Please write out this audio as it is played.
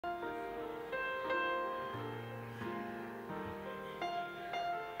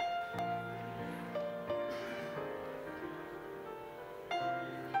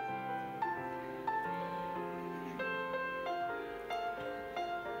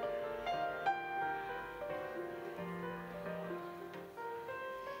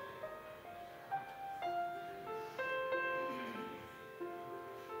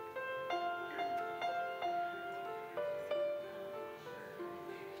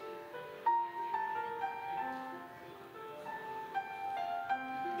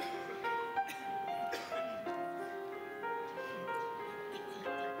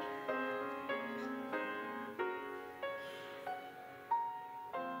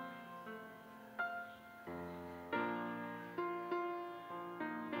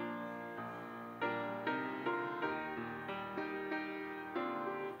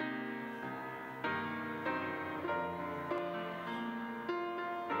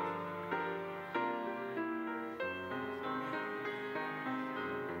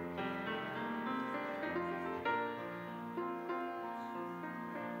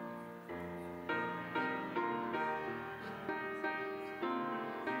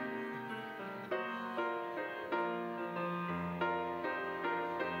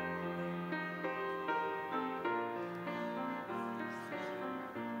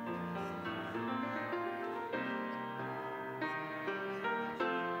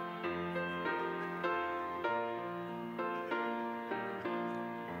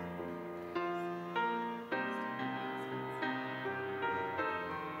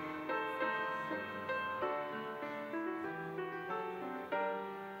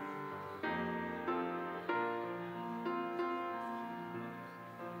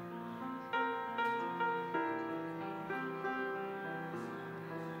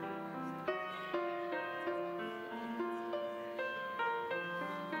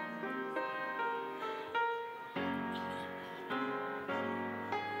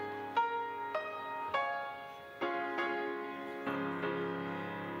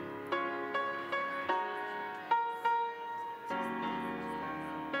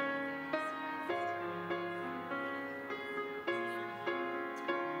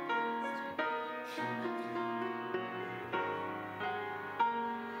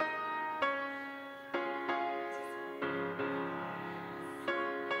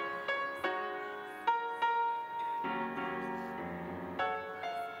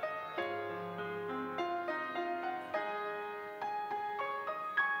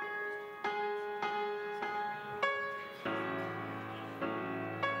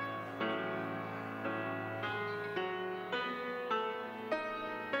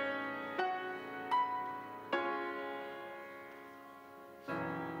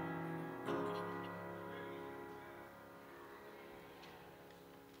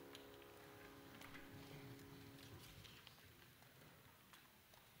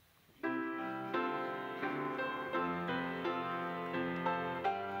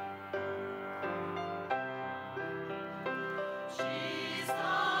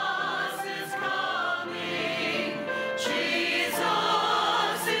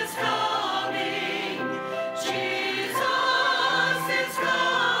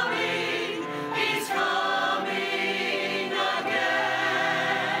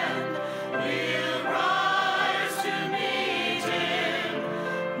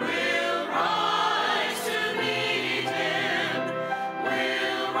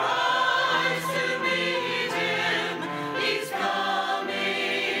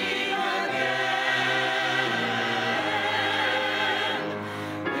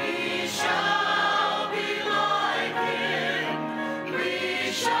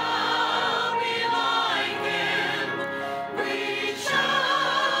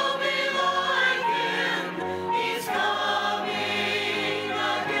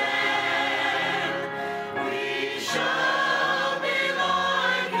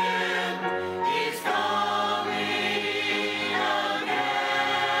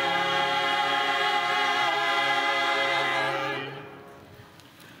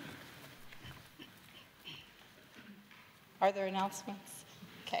Are there announcements?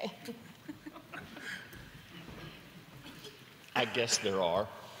 Okay. I guess there are.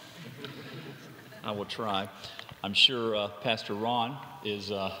 I will try. I'm sure Pastor Ron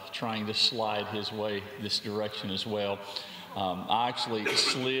is trying to slide his way this direction as well. I actually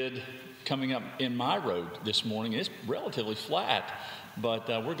slid coming up in my road this morning. It's relatively flat, but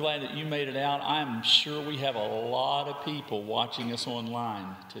we're glad that you made it out. I'm sure we have a lot of people watching us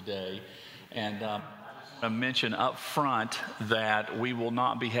online today. And I mention up front that we will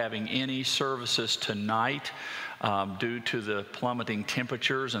not be having any services tonight due to the plummeting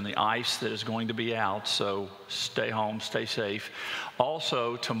temperatures and the ice that is going to be out. So stay home, stay safe.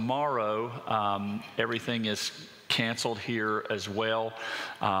 Also, tomorrow, everything is canceled here as well.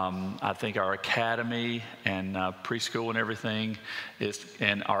 I think our academy and preschool and everything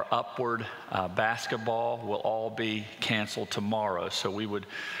and our upward basketball will all be canceled tomorrow. So we would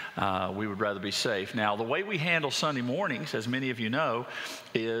rather be safe. Now, the way we handle Sunday mornings, as many of you know,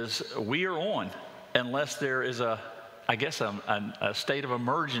 is we are on unless there is a state of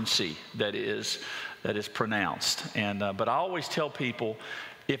emergency that is pronounced. And but I always tell people,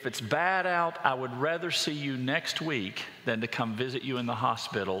 if it's bad out, I would rather see you next week than to come visit you in the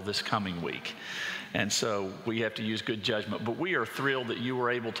hospital this coming week. And so we have to use good judgment. But we are thrilled that you were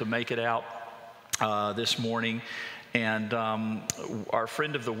able to make it out this morning. And our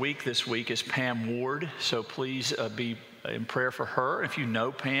friend of the week this week is Pam Ward. So please be in prayer for her. If you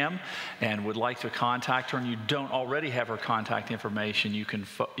know Pam and would like to contact her and you don't already have her contact information, you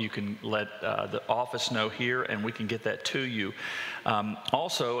can let the office know here and we can get that to you.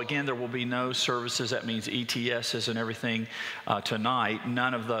 Also, again, there will be no services. That means ETSs and everything tonight.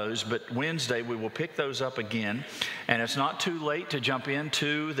 None of those. But Wednesday, we will pick those up again. And it's not too late to jump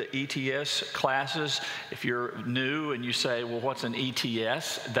into the ETS classes. If you're new and you say, well, what's an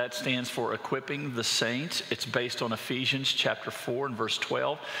ETS? That stands for Equipping the Saints. It's based on Ephesians chapter 4 and verse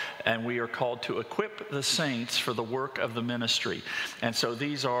 12. And we are called to equip the saints for the work of the ministry. And so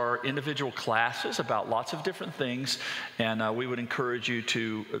these are individual classes about lots of different things. And we would encourage you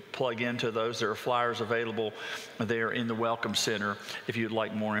to plug into those. There are flyers available there in the Welcome Center if you'd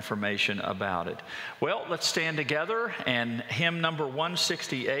like more information about it. Well, let's stand together and hymn number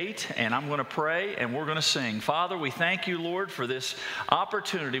 168, and I'm going to pray and we're going to sing. Father, we thank you, Lord, for this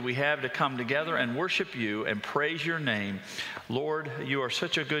opportunity we have to come together and worship you and praise your name. Lord, you are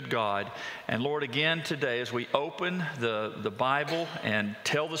such a good God. And Lord, again today as we open the Bible and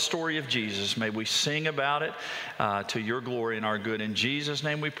tell the story of Jesus, may we sing about it to your glory and our good. In Jesus'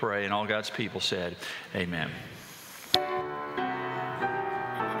 name we pray, and all God's people said, amen.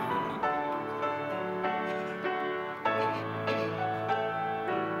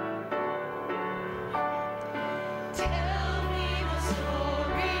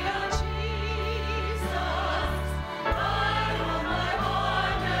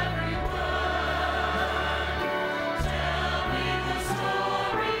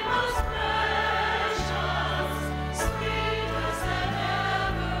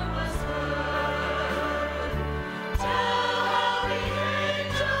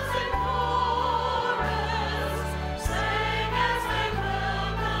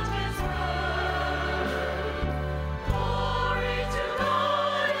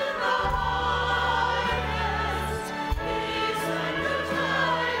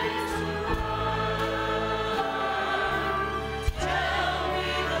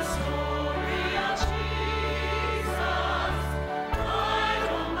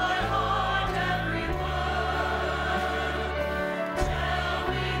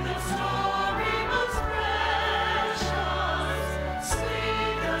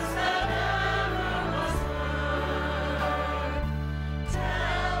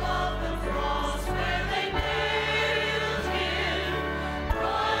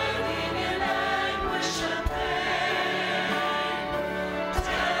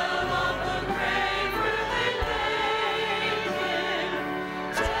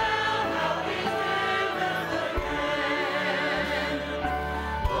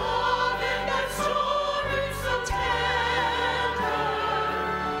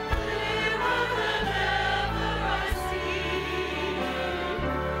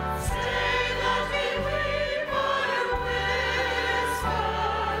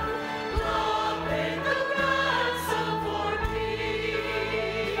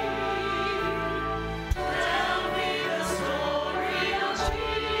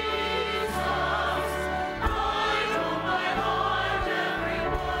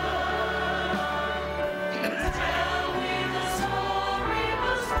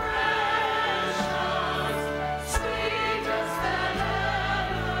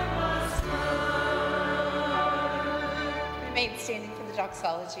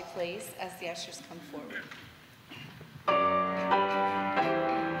 doxology, please, as the ushers come forward.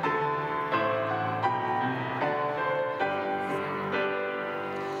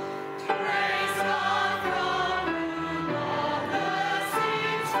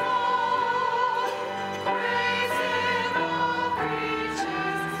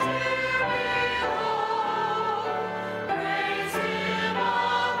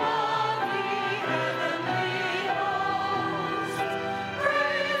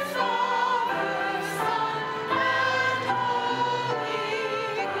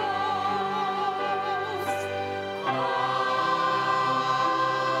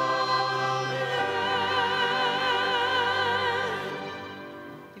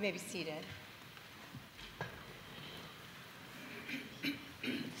 You may be seated.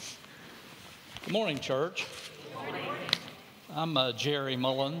 Good morning, church. Good morning. I'm Jerry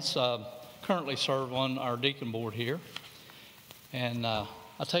Mullins, currently serve on our deacon board here. And I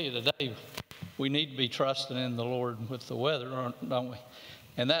tell you today, we need to be trusting in the Lord with the weather, don't we?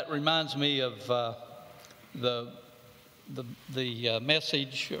 And that reminds me of the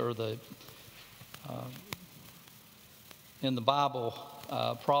message or in the Bible,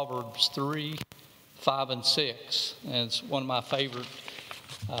 Proverbs 3, 5, and 6. And it's one of my favorite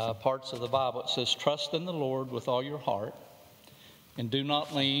parts of the Bible. It says, trust in the Lord with all your heart and do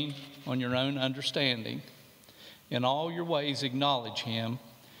not lean on your own understanding. In all your ways acknowledge him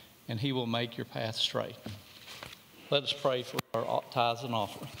and he will make your path straight. Let us pray for our tithes and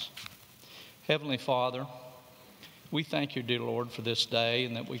offerings. Heavenly Father, we thank you, dear Lord, for this day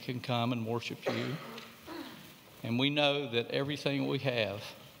and that we can come and worship you. And we know that everything we have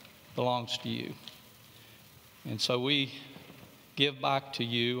belongs to you. And so we give back to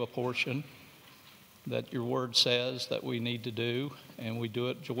you a portion that your word says that we need to do, and we do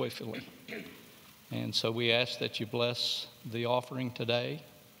it joyfully. And so we ask that you bless the offering today.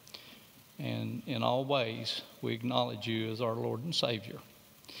 And in all ways, we acknowledge you as our Lord and Savior.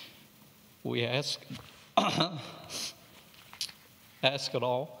 We ask it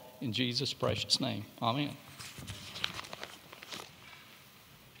all in Jesus' precious name. Amen.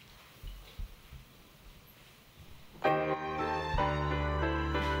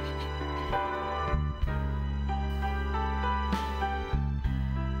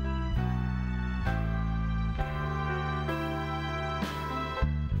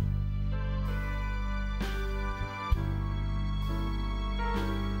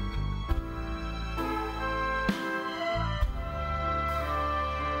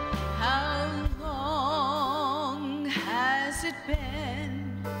 How long has it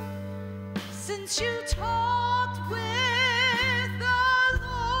been since you talked with the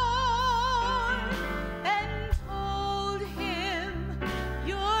Lord and told him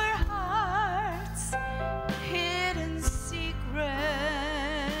your heart's hidden secrets?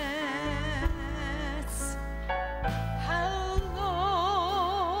 How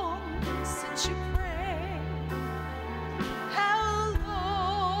long since you prayed? How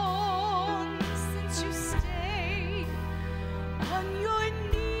long since you stayed on your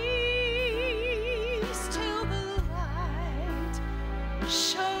knees till the light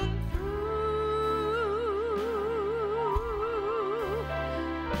shone through?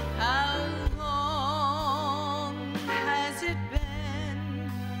 How long has it been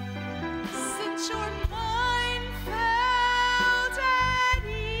since your mind felt at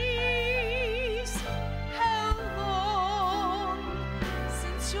ease? How long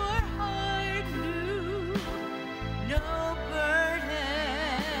since your heart knew no burden?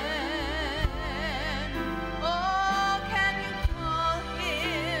 Oh, can you call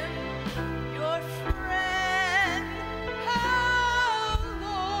him your friend? How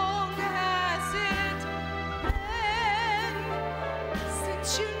long has it been since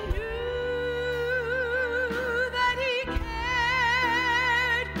you knew that he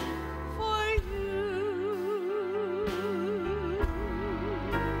cared for you?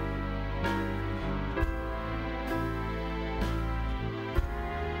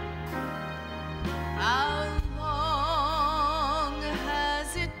 How long has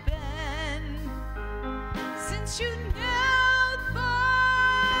it been since you knelt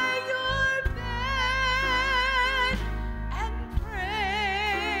by your bed and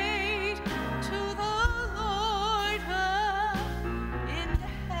prayed to the Lord up in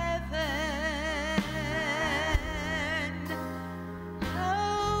heaven?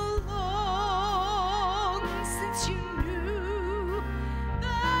 How long since you knew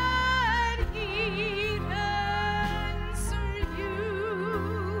that he'd answer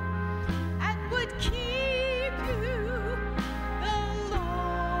you and would keep you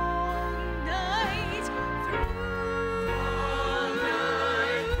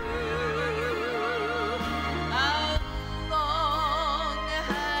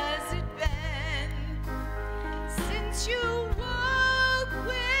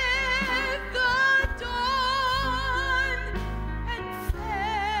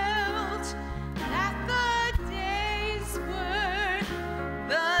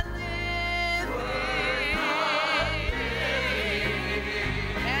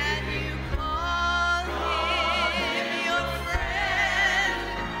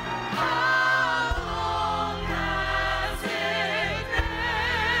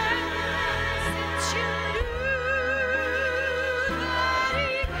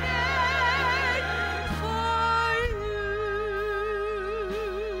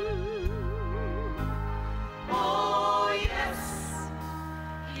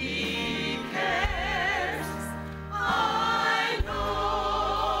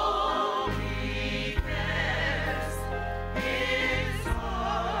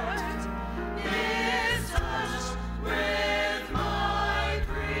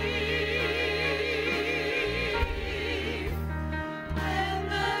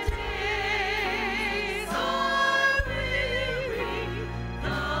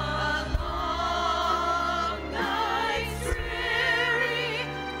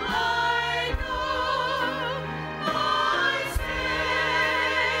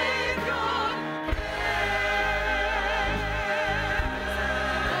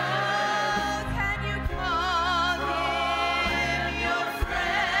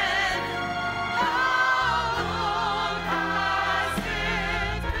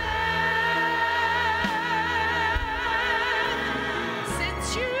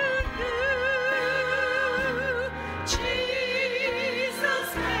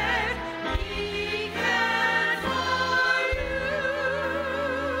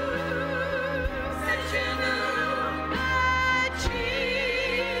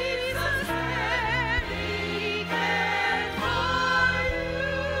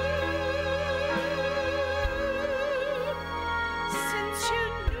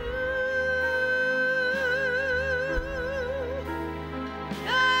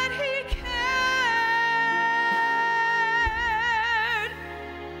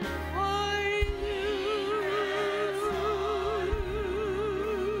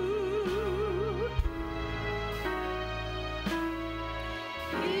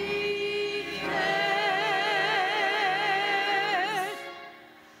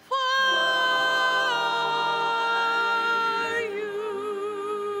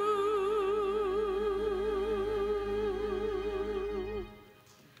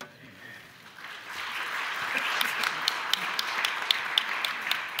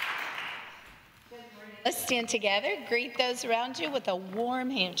Let's stand together. Greet those around you with a warm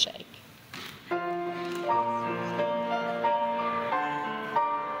handshake.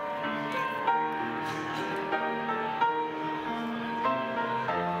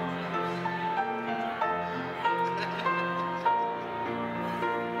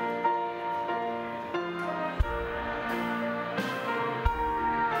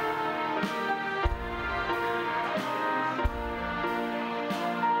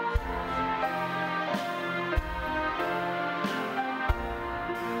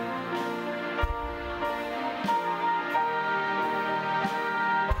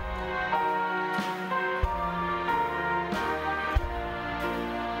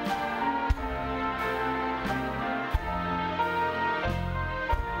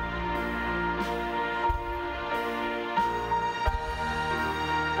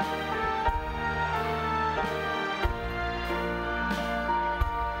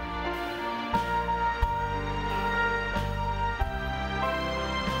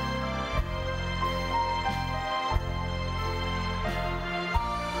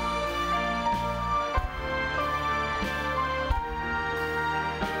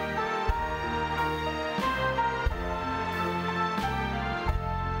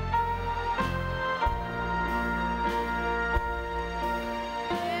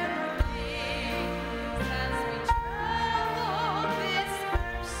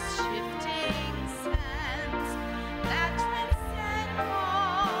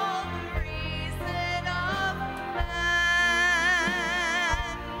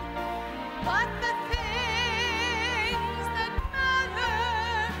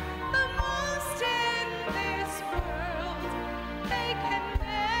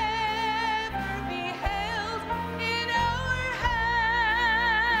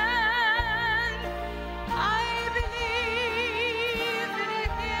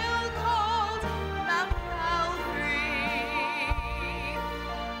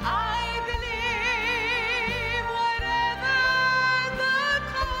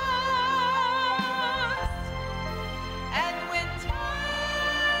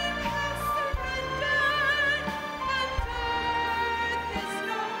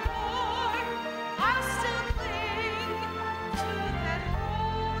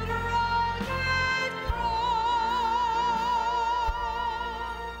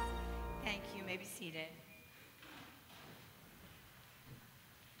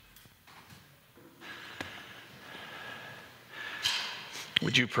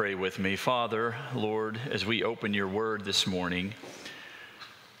 Would you pray with me? Father, Lord, as we open your word this morning,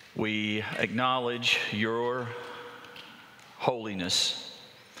 we acknowledge your holiness.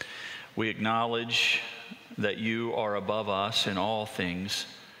 We acknowledge that you are above us in all things.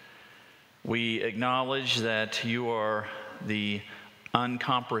 We acknowledge that you are the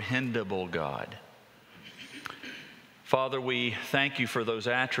uncomprehendable God. Father, we thank you for those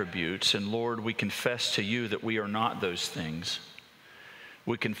attributes, and Lord, we confess to you that we are not those things.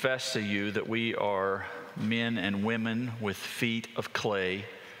 We confess to you that we are men and women with feet of clay,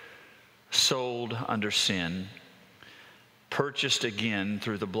 sold under sin, purchased again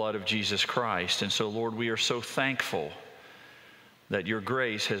through the blood of Jesus Christ. And so, Lord, we are so thankful that your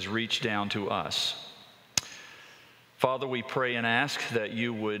grace has reached down to us. Father, we pray and ask that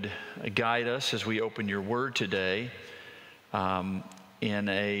you would guide us as we open your word today in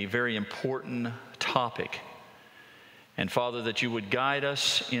a very important topic. And Father, that you would guide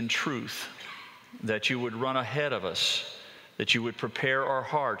us in truth, that you would run ahead of us, that you would prepare our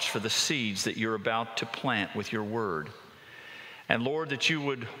hearts for the seeds that you're about to plant with your word. And Lord, that you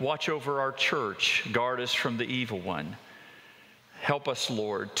would watch over our church, guard us from the evil one. Help us,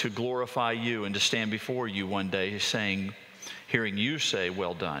 Lord, to glorify you and to stand before you one day hearing you say,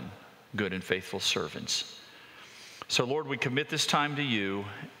 "Well done, good and faithful servants." So Lord, we commit this time to you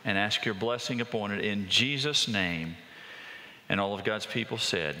and ask your blessing upon it in Jesus' name. And all of God's people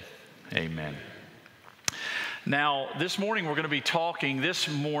said, amen. Now, this morning we're going to be talking this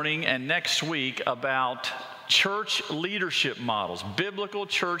morning and next week about church leadership models, biblical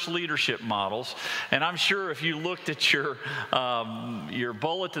church leadership models. And I'm sure if you looked at your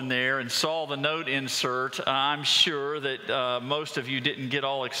bulletin there and saw the note insert, I'm sure that most of you didn't get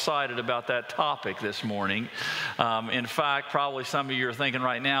all excited about that topic this morning. In fact, probably some of you are thinking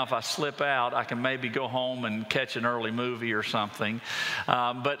right now, if I slip out, I can maybe go home and catch an early movie or something.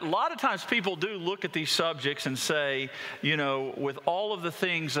 But a lot of times people do look at these subjects and say, you know, with all of the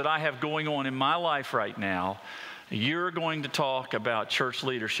things that I have going on in my life right now, you're going to talk about church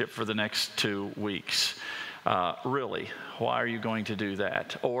leadership for the next 2 weeks. Really, why are you going to do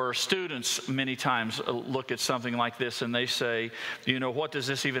that? Or students many times look at something like this and they say, what does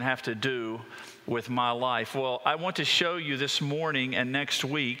this even have to do with my life? Well, I want to show you this morning and next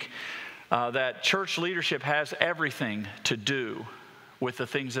week that church leadership has everything to do with the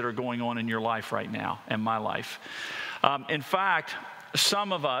things that are going on in your life right now and my life. In fact,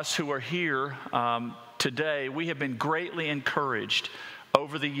 some of us who are here today, we have been greatly encouraged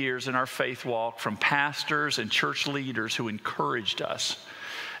over the years in our faith walk from pastors and church leaders who encouraged us.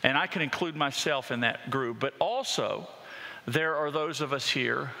 And I can include myself in that group. But also, there are those of us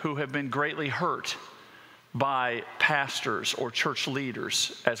here who have been greatly hurt by pastors or church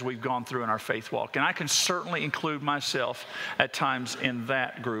leaders as we've gone through in our faith walk. And I can certainly include myself at times in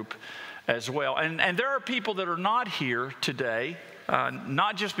that group as well. And there are people that are not here today,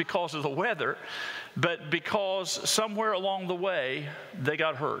 not just because of the weather, but because somewhere along the way they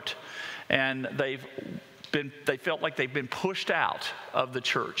got hurt and they felt like they've been pushed out of the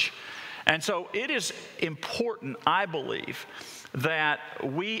church. And so it is important, I believe, that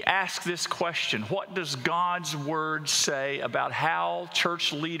we ask this question: what does God's word say about how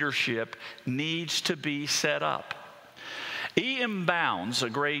church leadership needs to be set up? E.M. Bounds, a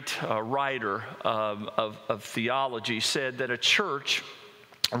great writer of theology, said that a church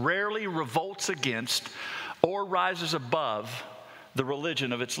rarely revolts against or rises above the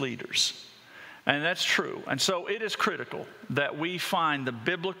religion of its leaders. And that's true. And so it is critical that we find the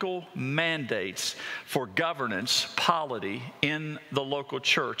biblical mandates for governance, polity in the local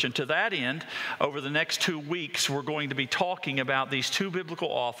church. And to that end, over the next 2 weeks, we're going to be talking about these 2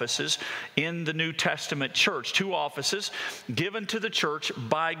 biblical offices in the New Testament church. 2 offices given to the church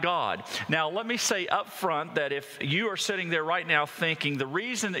by God. Now, let me say up front that if you are sitting there right now thinking the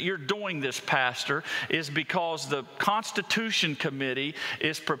reason that you're doing this, Pastor, is because the Constitution Committee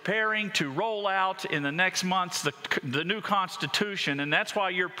is preparing to roll out in the next months the new Constitution, and that's why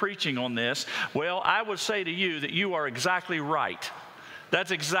you're preaching on this, well, I would say to you that you are exactly right.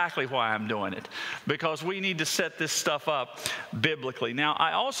 That's exactly why I'm doing it, because we need to set this stuff up biblically. Now,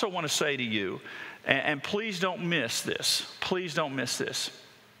 I also want to say to you, and please don't miss this, please don't miss this.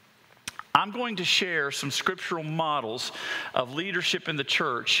 I'm going to share some scriptural models of leadership in the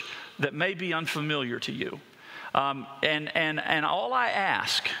church that may be unfamiliar to you. And all I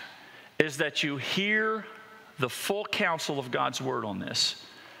ask is that you hear the full counsel of God's word on this,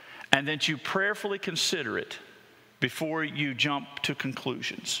 and that you prayerfully consider it before you jump to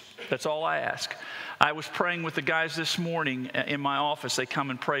conclusions. That's all I ask. I was praying with the guys this morning in my office. They come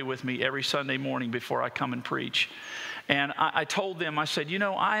and pray with me every Sunday morning before I come and preach. And I told them, I said,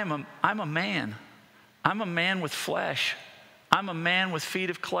 I'm a man. I'm a man with flesh. I'm a man with feet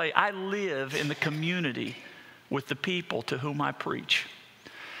of clay. I live in the community with the people to whom I preach.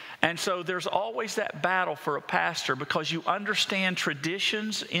 And so there's always that battle for a pastor, because you understand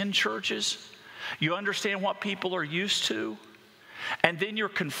traditions in churches. You understand what people are used to. And then you're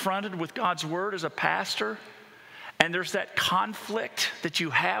confronted with God's word as a pastor. And there's that conflict that you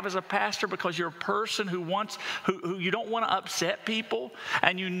have as a pastor, because you're a person who you don't want to upset people.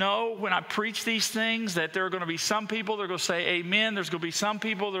 And when I preach these things, that there are going to be some people that are going to say amen. There's going to be some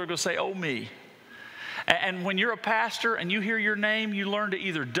people that are going to say, oh me. And when you're a pastor and you hear your name, you learn to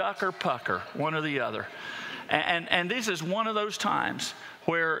either duck or pucker, one or the other. And this is one of those times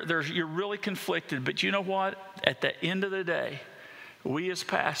where you're really conflicted. But you know what? At the end of the day, we as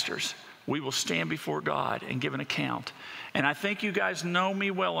pastors, we will stand before God and give an account. And I think you guys know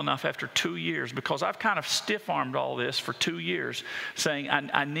me well enough after 2 years, because I've kind of stiff-armed all this for 2 years, saying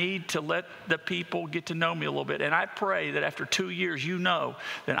I need to let the people get to know me a little bit. And I pray that after 2 years, you know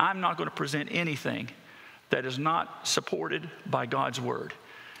that I'm not going to present anything that is not supported by God's word.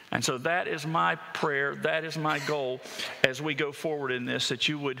 And so that is my prayer, that is my goal as we go forward in this, that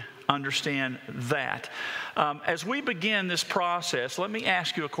you would understand that. As we begin this process, let me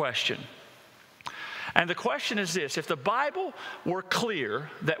ask you a question. And the question is this: if the Bible were clear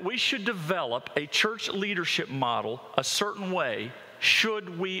that we should develop a church leadership model a certain way,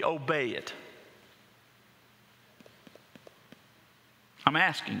 should we obey it? I'm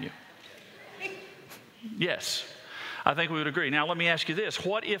asking you. Yes, I think we would agree. Now, let me ask you this.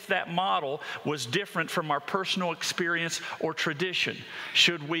 What if that model was different from our personal experience or tradition?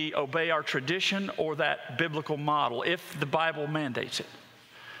 Should we obey our tradition or that biblical model if the Bible mandates it?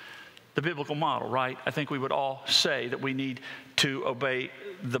 The biblical model, right? I think we would all say that we need to obey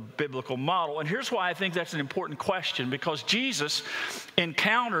the biblical model. And here's why I think that's an important question, because Jesus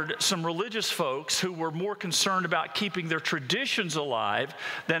encountered some religious folks who were more concerned about keeping their traditions alive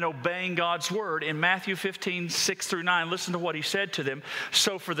than obeying God's word. In Matthew 15, 6 through 9, listen to what he said to them.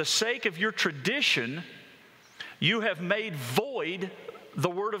 So for the sake of your tradition, you have made void the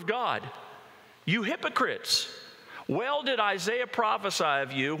word of God. You hypocrites! Well did Isaiah prophesy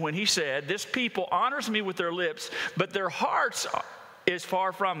of you when he said, this people honors me with their lips, but their heart is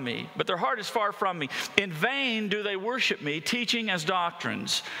far from me. In vain do they worship me, teaching as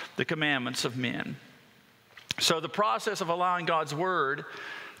doctrines the commandments of men. So the process of allowing God's word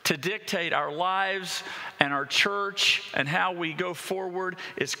to dictate our lives and our church and how we go forward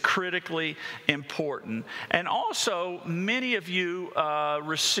is critically important. And also, many of you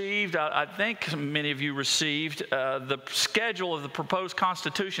received, I think many of you received the schedule of the proposed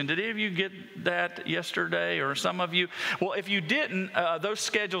Constitution. Did any of you get that yesterday, or some of you? Well, if you didn't, those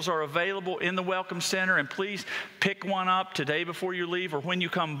schedules are available in the Welcome Center, and please pick one up today before you leave or when you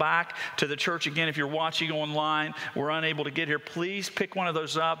come back to the church again. If you're watching online, we're unable to get here, please pick one of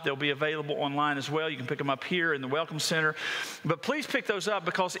those up. They'll be available online as well. You can pick them up here in the Welcome Center. But please pick those up,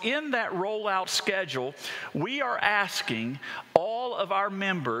 because in that rollout schedule, we are asking all of our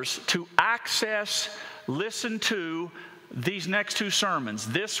members to listen to these next two sermons,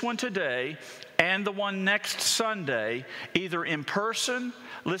 this one today and the one next Sunday, either in person,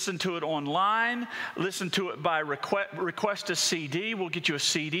 listen to it online, listen to it by request a CD. We'll get you a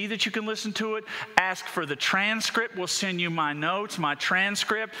CD that you can listen to it. Ask for the transcript. We'll send you my notes, my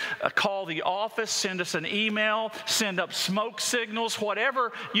transcript. Call the office, send us an email, send up smoke signals,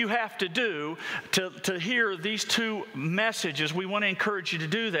 whatever you have to do to hear these two messages. We want to encourage you to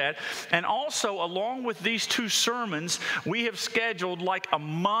do that. And also, along with these two sermons, we have scheduled like a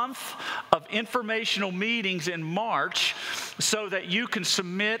month of informational meetings in March so that you can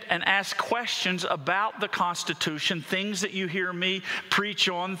submit and ask questions about the Constitution, things that you hear me preach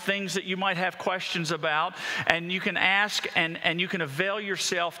on, things that you might have questions about, and you can ask and you can avail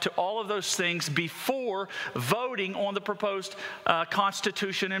yourself to all of those things before voting on the proposed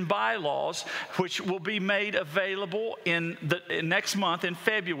Constitution and bylaws, which will be made available in next month in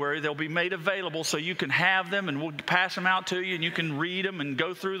February. They'll be made available so you can have them, and we'll pass them out to you, and you can read them and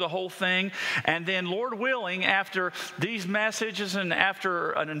go through the whole thing. And then, Lord willing, after these messages and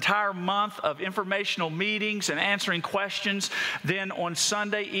after an entire month of informational meetings and answering questions, then on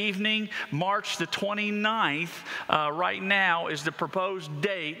Sunday evening, March the 29th, right now is the proposed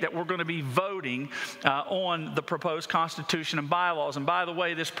date that we're going to be voting on the proposed Constitution and bylaws. And by the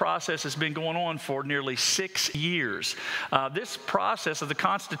way, this process has been going on for nearly 6 years. This process of the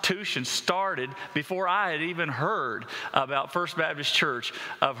Constitution started before I had even heard about First Baptist Church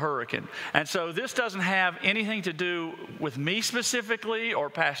of Hurricane. And so this doesn't have anything to do with me specifically, or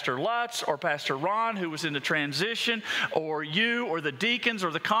Pastor Lutz, or Pastor Ron, who was in the transition, or you, or the deacons,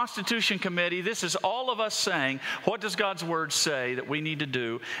 or the Constitution Committee. This is all of us saying, what does God's Word say that we need to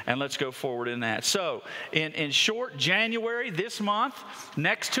do? And let's go forward in that. So, in short, January, this month,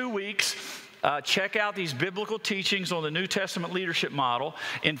 next 2 weeks, check out these biblical teachings on the New Testament leadership model.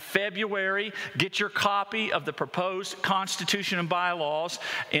 In February, get your copy of the proposed Constitution and bylaws.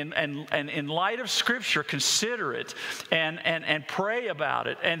 And in light of Scripture, consider it and pray about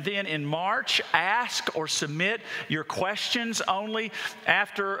it. And then in March, ask or submit your questions only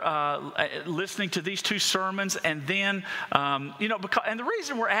after listening to these two sermons. And then, and the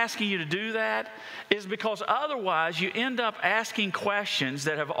reason we're asking you to do that is because otherwise you end up asking questions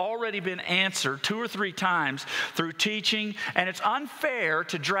that have already been answered 2 or 3 times through teaching, and it's unfair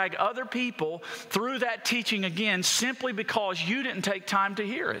to drag other people through that teaching again simply because you didn't take time to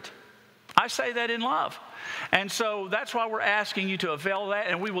hear it. I say that in love. And so that's why we're asking you to avail that,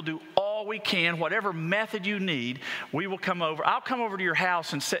 and we will do all we can, whatever method you need. We will come over. I'll come over to your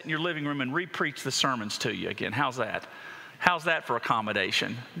house and sit in your living room and re-preach the sermons to you again. How's that? How's that for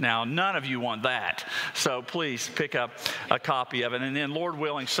accommodation? Now, none of you want that. So please pick up a copy of it. And then, Lord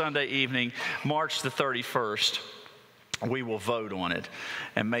willing, Sunday evening, March the 31st, we will vote on it.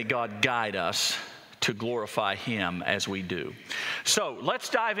 And may God guide us to glorify Him as we do. So let's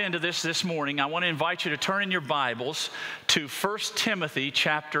dive into this morning. I want to invite you to turn in your Bibles to 1 Timothy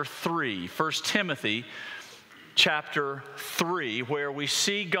chapter 3. 1 Timothy chapter 3, where we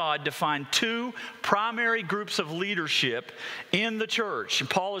see God define 2 primary groups of leadership in the church. And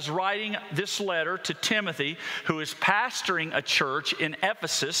Paul is writing this letter to Timothy, who is pastoring a church in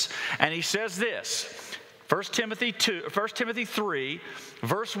Ephesus, and he says this, 1 Timothy 3,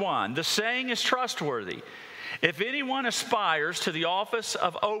 verse 1, the saying is trustworthy. If anyone aspires to the office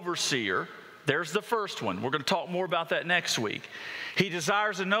of overseer, there's the first one. We're going to talk more about that next week. He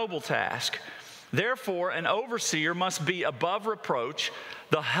desires a noble task. Therefore, an overseer must be above reproach,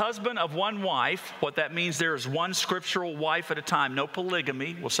 the husband of one wife. What that means there is one scriptural wife at a time, no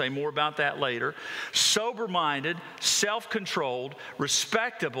polygamy. We'll say more about that later. Sober-minded, self-controlled,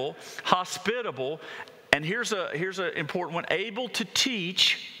 respectable, hospitable, And here's an important one, able to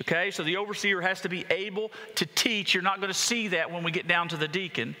teach, okay? So the overseer has to be able to teach. You're not going to see that when we get down to the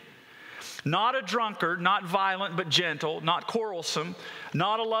deacon. Not a drunkard, not violent but gentle, not quarrelsome,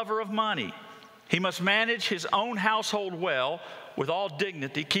 not a lover of money. He must manage his own household well with all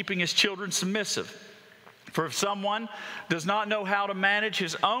dignity, keeping his children submissive. For if someone does not know how to manage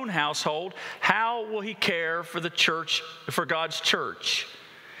his own household, how will he care for the church, for God's church?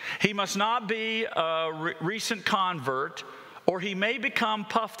 He must not be a recent convert, or he may become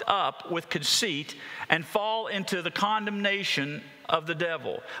puffed up with conceit and fall into the condemnation of the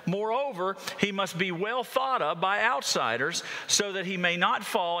devil. Moreover, he must be well thought of by outsiders, so that he may not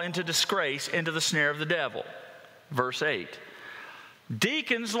fall into disgrace, into the snare of the devil. Verse 8.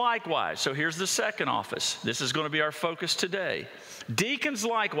 Deacons likewise. So here's the second office. This is going to be our focus today. Deacons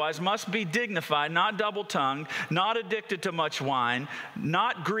likewise must be dignified, not double-tongued, not addicted to much wine,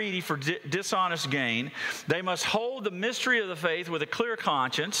 not greedy for dishonest gain. They must hold the mystery of the faith with a clear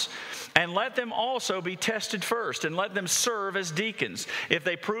conscience, and let them also be tested first, and let them serve as deacons, if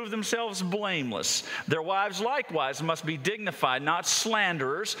they prove themselves blameless. Their wives likewise must be dignified, not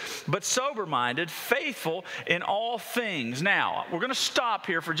slanderers, but sober-minded, faithful in all things. Now, we're going to stop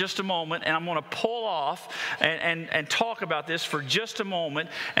here for just a moment, and I'm going to pull off and talk about this for just a moment,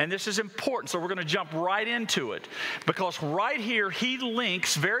 and this is important, so we're going to jump right into it, because right here he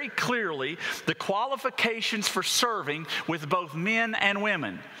links very clearly the qualifications for serving with both men and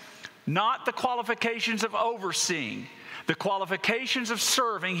women, not the qualifications of overseeing. The qualifications of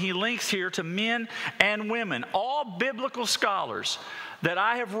serving he links here to men and women. All biblical scholars that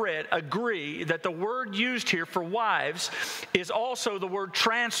I have read agree that the word used here for wives is also the word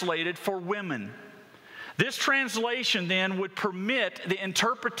translated for women. This translation then would permit the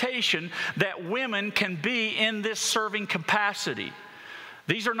interpretation that women can be in this serving capacity.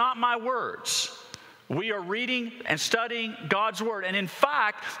 These are not my words. We are reading and studying God's word. And in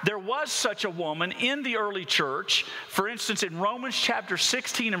fact, there was such a woman in the early church. For instance, in Romans chapter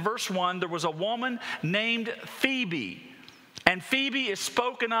 16 and verse 1, there was a woman named Phoebe. And Phoebe is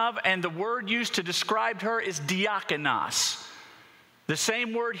spoken of, and the word used to describe her is diakonos. The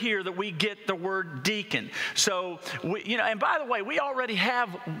same word here that we get the word deacon. So, and by the way, we already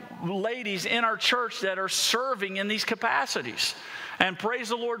have ladies in our church that are serving in these capacities. And praise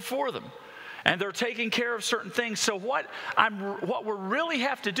the Lord for them. And they're taking care of certain things. So what we really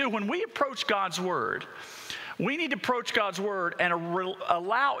have to do when we approach God's word, we need to approach God's word and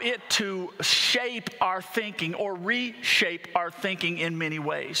allow it to shape our thinking or reshape our thinking in many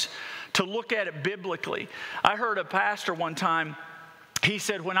ways, to look at it biblically. I heard a pastor one time, he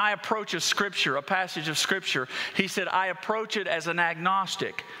said, when I approach a scripture, a passage of scripture, he said, I approach it as an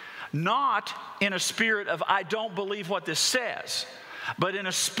agnostic, not in a spirit of I don't believe what this says, but in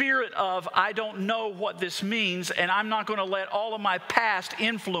a spirit of I don't know what this means, and I'm not going to let all of my past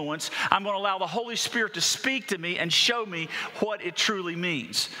influence. I'm going to allow the Holy Spirit to speak to me and show me what it truly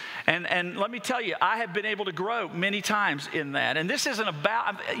means. And let me tell you, I have been able to grow many times in that. And this isn't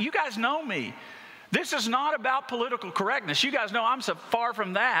about, you guys know me. This is not about political correctness. You guys know I'm so far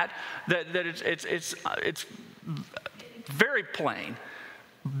from that it's very plain.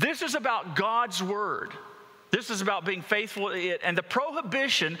 This is about God's word. This is about being faithful to it. And the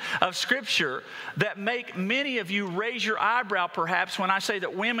prohibition of Scripture that make many of you raise your eyebrow perhaps when I say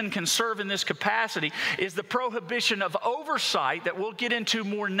that women can serve in this capacity is the prohibition of oversight that we'll get into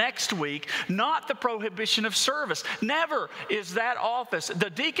more next week, not the prohibition of service. Never is that office.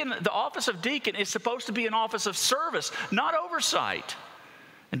 The office of deacon is supposed to be an office of service, not oversight.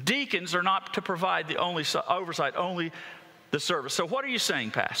 And deacons are not to provide the only oversight, only the service. So what are you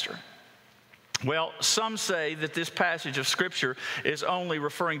saying, Pastor? Well, some say that this passage of Scripture is only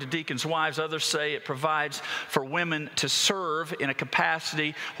referring to deacons' wives. Others say it provides for women to serve in a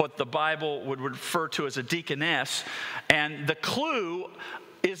capacity, what the Bible would refer to as a deaconess. And the clue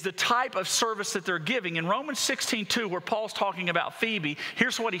is the type of service that they're giving. In Romans 16:2, where Paul's talking about Phoebe,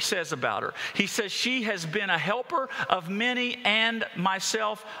 here's what he says about her. He says, she has been a helper of many and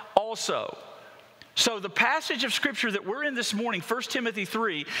myself also. So the passage of Scripture that we're in this morning, 1 Timothy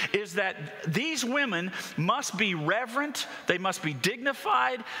 3, is that these women must be reverent, they must be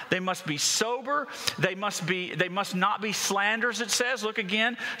dignified, they must be sober, they must not be slanderers, it says. Look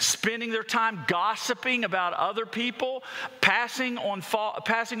again, spending their time gossiping about other people, passing on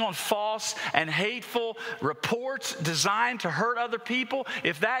false and hateful reports designed to hurt other people.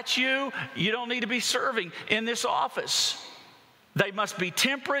 If that's you, you don't need to be serving in this office. They must be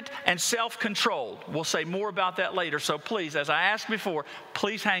temperate and self-controlled. We'll say more about that later. So please, as I asked before,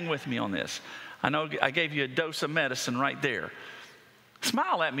 please hang with me on this. I know I gave you a dose of medicine right there.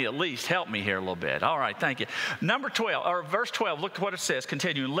 Smile at me at least. Help me here a little bit. All right, thank you. Number 12, or verse 12, look what it says.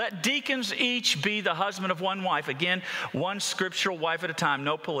 Continuing. Let deacons each be the husband of one wife. Again, one scriptural wife at a time,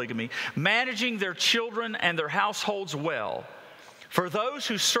 no polygamy. Managing their children and their households well. For those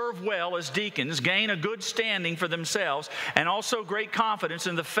who serve well as deacons gain a good standing for themselves and also great confidence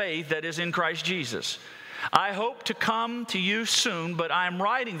in the faith that is in Christ Jesus. I hope to come to you soon, but I am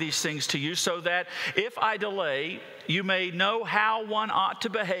writing these things to you so that if I delay, you may know how one ought to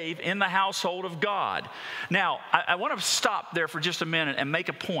behave in the household of God. Now, I want to stop there for just a minute and make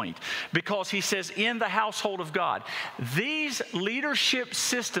a point, because he says in the household of God. These leadership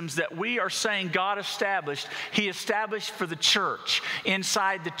systems that we are saying God established, he established for the church,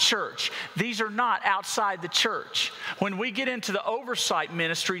 inside the church. These are not outside the church. When we get into the oversight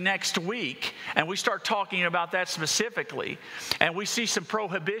ministry next week, and we start talking about that specifically, and we see some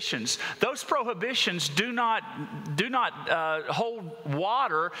prohibitions, those prohibitions do not hold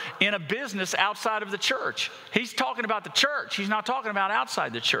water in a business outside of the church. He's talking about the church. He's not talking about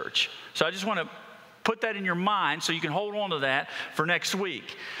outside the church. So I just want to put that in your mind so you can hold on to that for next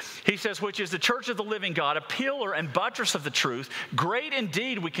week. He says, which is the church of the living God, a pillar and buttress of the truth. Great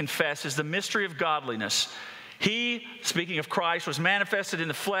indeed, we confess, is the mystery of godliness. He, speaking of Christ, was manifested in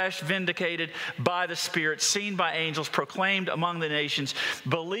the flesh, vindicated by the Spirit, seen by angels, proclaimed among the nations,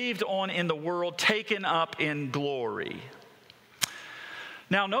 believed on in the world, taken up in glory.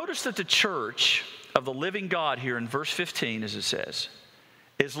 Now notice that the church of the living God here in verse 15, as it says,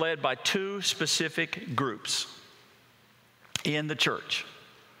 is led by two specific groups in the church: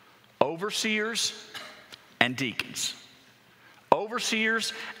 overseers and deacons.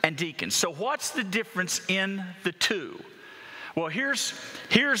 Overseers and deacons. So what's the difference in the two? Well, here's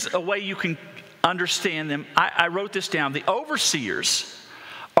a way you can understand them. I wrote this down. The overseers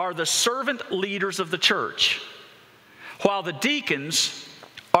are the servant leaders of the church, while the deacons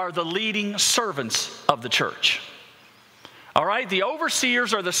are the leading servants of the church. All right? The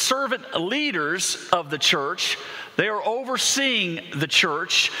overseers are the servant leaders of the church. They are overseeing the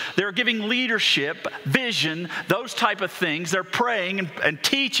church. They're giving leadership, vision, those type of things. They're praying and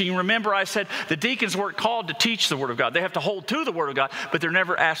teaching. Remember, I said the deacons weren't called to teach the Word of God. They have to hold to the Word of God, but they're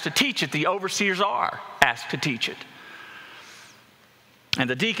never asked to teach it. The overseers are asked to teach it. And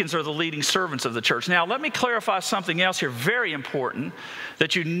the deacons are the leading servants of the church. Now, let me clarify something else here, very important,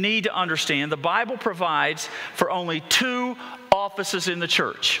 that you need to understand. The Bible provides for only two offices in the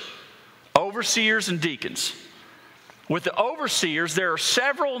church: overseers and deacons. With the overseers, there are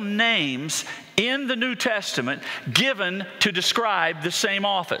several names in the New Testament given to describe the same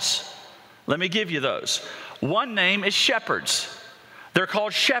office. Let me give you those. One name is shepherds. They're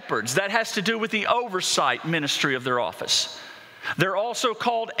called shepherds. That has to do with the oversight ministry of their office. They're also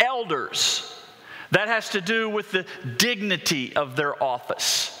called elders. That has to do with the dignity of their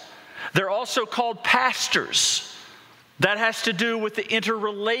office. They're also called pastors. That has to do with the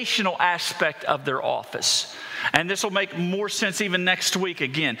interrelational aspect of their office. And this will make more sense even next week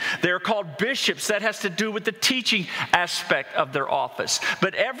again. They're called bishops. That has to do with the teaching aspect of their office.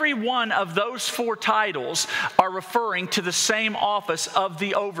 But every one of those four titles are referring to the same office of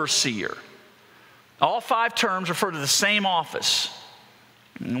the overseer. All five terms refer to the same office.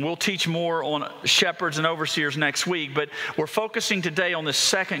 And we'll teach more on shepherds and overseers next week, but we're focusing today on the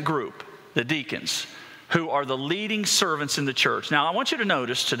second group, the deacons, who are the leading servants in the church. Now, I want you to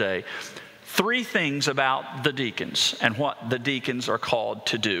notice today three things about the deacons and what the deacons are called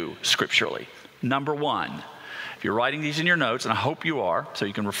to do scripturally. Number one, if you're writing these in your notes, and I hope you are, so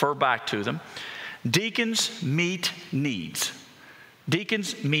you can refer back to them, deacons meet needs.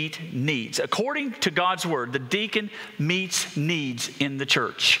 Deacons meet needs. According to God's word, the deacon meets needs in the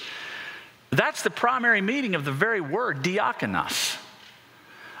church. That's the primary meaning of the very word diakonos.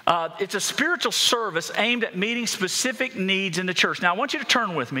 It's a spiritual service aimed at meeting specific needs in the church. Now, I want you to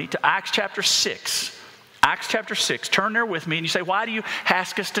turn with me to Acts chapter 6. Acts chapter 6. Turn there with me. And you say, why do you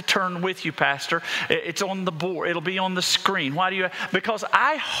ask us to turn with you, Pastor? It's on the board. It'll be on the screen. Why do you? Because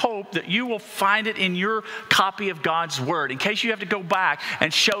I hope that you will find it in your copy of God's Word. In case you have to go back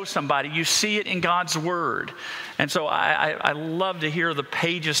and show somebody, you see it in God's Word. And so I love to hear the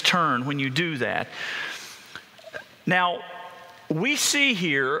pages turn when you do that. Now, we see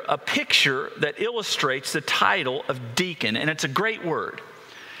here a picture that illustrates the title of deacon, and it's a great word.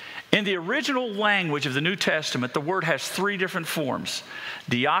 In the original language of the New Testament, the word has three different forms: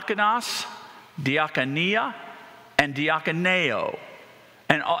 diakonos, diakonia, and diakoneo.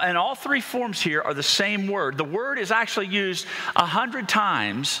 And all three forms here are the same word. The word is actually used 100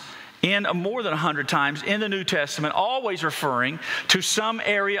 times, more than 100 times in the New Testament, always referring to some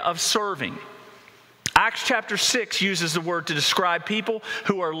area of serving. Acts chapter 6 uses the word to describe people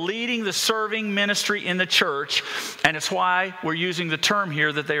who are leading the serving ministry in the church, and it's why we're using the term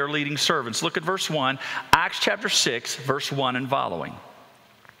here that they are leading servants. Look at verse 1, Acts chapter 6, verse 1 and following.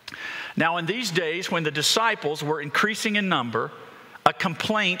 Now in these days, when the disciples were increasing in number, a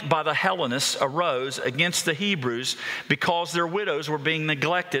complaint by the Hellenists arose against the Hebrews because their widows were being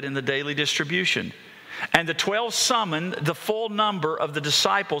neglected in the daily distribution. And the 12 summoned the full number of the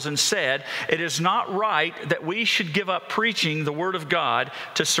disciples and said, "It is not right that we should give up preaching the word of God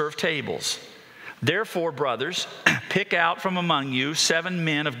to serve tables. Therefore, brothers, pick out from among you 7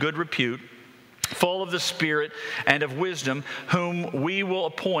 men of good repute, full of the Spirit and of wisdom, whom we will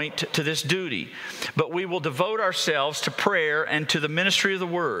appoint to this duty. But we will devote ourselves to prayer and to the ministry of the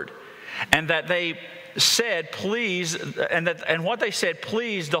word." And that they said, please, and what they said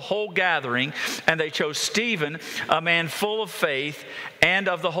pleased the whole gathering, and they chose Stephen, a man full of faith and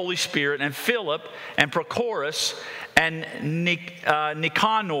of the Holy Spirit, and Philip, and Prochorus, and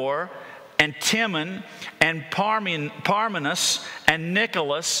Nicanor, and Timon, and Parmenas, and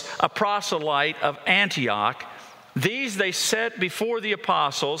Nicholas, a proselyte of Antioch. These they set before the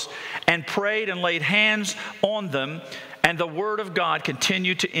apostles, and prayed and laid hands on them. And the word of God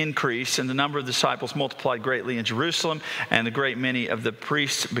continued to increase, and the number of disciples multiplied greatly in Jerusalem, and a great many of the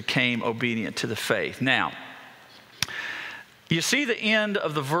priests became obedient to the faith. Now, you see the end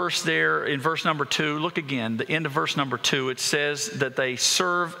of the verse there in verse number 2. Look again, the end of verse number 2. It says that they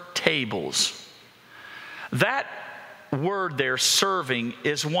serve tables. That word there, serving,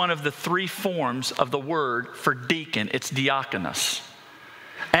 is one of the 3 forms of the word for deacon. It's diakonos.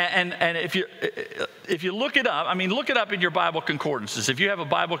 And if you look it up, look it up in your Bible concordances. If you have a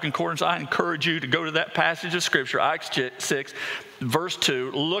Bible concordance, I encourage you to go to that passage of Scripture, Acts 6, verse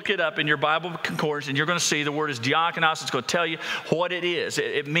 2. Look it up in your Bible concordance, and you're going to see the word is diakonos. It's going to tell you what it is.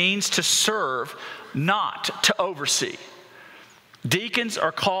 It means to serve, not to oversee. Deacons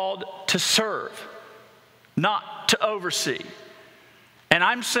are called to serve, not to oversee. And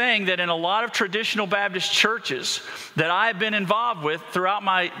I'm saying that in a lot of traditional Baptist churches that I've been involved with throughout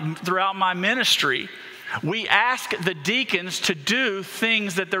my ministry, we ask the deacons to do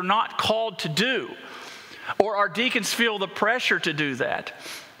things that they're not called to do. Or our deacons feel the pressure to do that.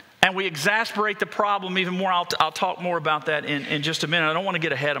 And we exasperate the problem even more. I'll talk more about that in just a minute. I don't want to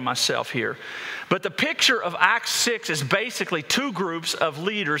get ahead of myself here. But the picture of Acts 6 is basically 2 groups of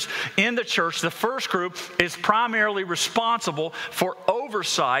leaders in the church. The first group is primarily responsible for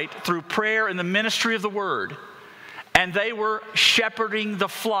oversight through prayer and the ministry of the word. And they were shepherding the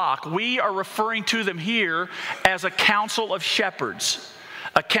flock. We are referring to them here as a council of shepherds.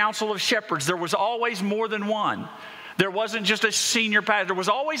 A council of shepherds. There was always more than one. There wasn't just a senior pastor. There was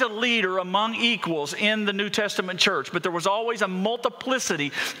always a leader among equals in the New Testament church, but there was always a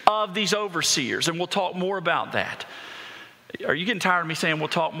multiplicity of these overseers, and we'll talk more about that. Are you getting tired of me saying we'll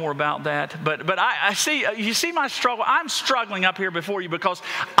talk more about that? But I see, you see my struggle. I'm struggling up here before you because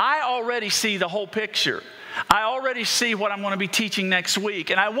I already see the whole picture. I already see what I'm going to be teaching next week,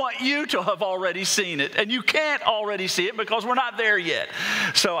 and I want you to have already seen it, and you can't already see it because we're not there yet.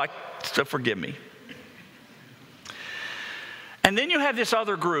 So forgive me. And then you have this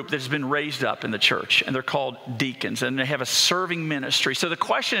other group that's been raised up in the church, and they're called deacons, and they have a serving ministry. So the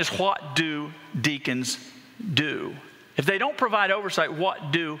question is, what do deacons do? If they don't provide oversight,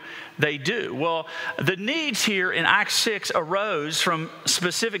 what do they do? Well, the needs here in Acts 6 arose from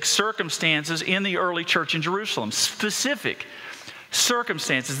specific circumstances in the early church in Jerusalem. Specific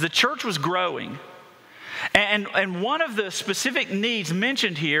circumstances. The church was growing. And one of the specific needs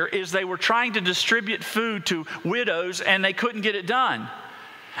mentioned here is they were trying to distribute food to widows, and they couldn't get it done.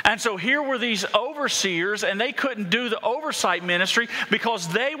 And so here were these overseers, and they couldn't do the oversight ministry because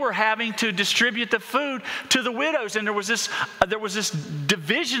they were having to distribute the food to the widows. And there was this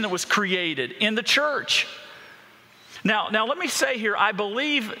division that was created in the church. Now let me say here, I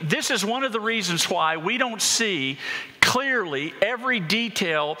believe this is one of the reasons why we don't see clearly every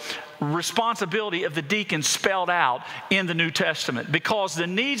detail responsibility of the deacon spelled out in the New Testament, because the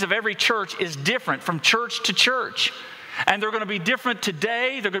needs of every church is different from church to church. And they're going to be different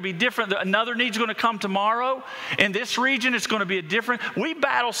today. They're going to be different. Another need's going to come tomorrow. In this region, it's going to be a different. We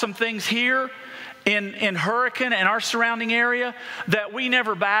battle some things here in Hurricane and our surrounding area that we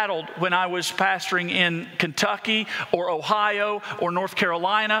never battled when I was pastoring in Kentucky or Ohio or North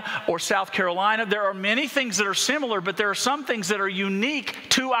Carolina or South Carolina. There are many things that are similar, but there are some things that are unique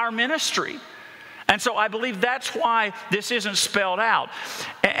to our ministry. And so I believe that's why this isn't spelled out.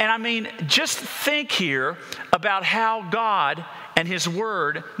 And I mean, just think here about how God and His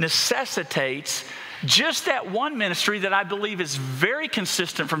Word necessitates just that one ministry that I believe is very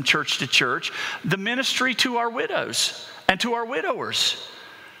consistent from church to church, the ministry to our widows and to our widowers.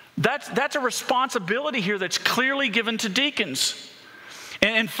 That's a responsibility here that's clearly given to deacons.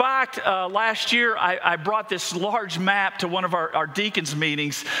 And in fact, last year, I brought this large map to one of our deacons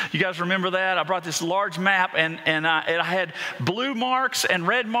meetings. You guys remember that? I brought this large map, and I had blue marks and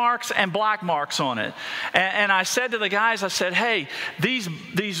red marks and black marks on it. And I said to the guys, I said, hey,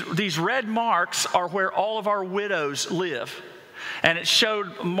 these red marks are where all of our widows live. And it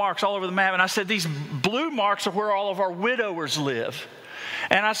showed marks all over the map. And I said, these blue marks are where all of our widowers live.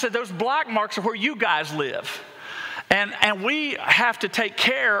 And I said, those black marks are where you guys live. And we have to take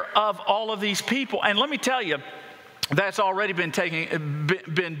care of all of these people. And let me tell you, that's already been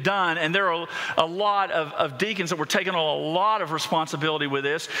done, and there are a lot of deacons that were taking on a lot of responsibility with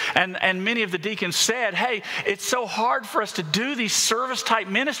this. And many of the deacons said, hey, it's so hard for us to do these service-type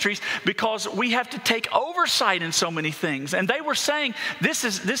ministries because we have to take oversight in so many things. And they were saying, this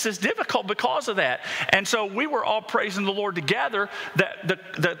is difficult because of that. And so we were all praising the Lord together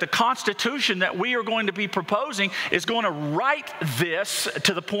that the Constitution that we are going to be proposing is going to write this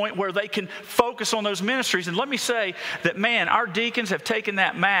to the point where they can focus on those ministries. And let me say, that, man, our deacons have taken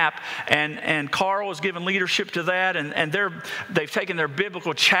that map, and Carl has given leadership to that, and they've taken their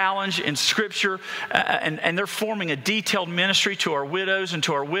biblical challenge in Scripture, and they're forming a detailed ministry to our widows and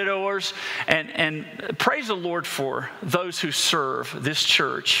to our widowers, and praise the Lord for those who serve this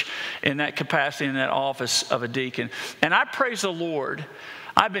church in that capacity, in that office of a deacon. And I praise the Lord.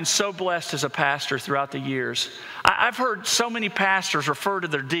 I've been so blessed as a pastor throughout the years. I've heard so many pastors refer to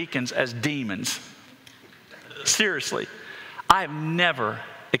their deacons as demons. Seriously, I have never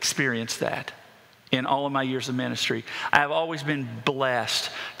experienced that in all of my years of ministry. I have always been blessed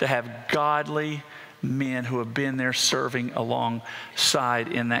to have godly men who have been there serving alongside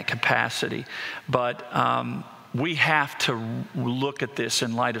in that capacity. But we have to look at this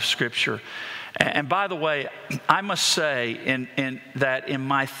in light of Scripture. And by the way, I must say that in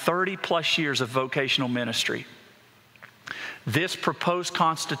my 30-plus years of vocational ministry, this proposed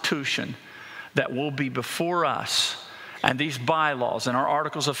Constitution that will be before us, and these bylaws and our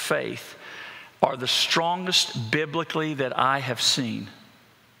articles of faith are the strongest biblically that I have seen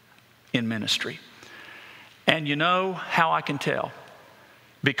in ministry. And you know how I can tell?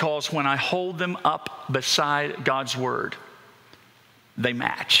 Because when I hold them up beside God's Word, they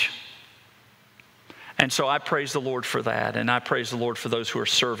match. And so I praise the Lord for that, and I praise the Lord for those who are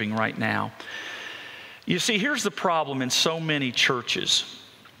serving right now. You see, here's the problem in so many churches.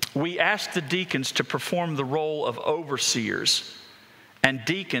 We ask the deacons to perform the role of overseers, and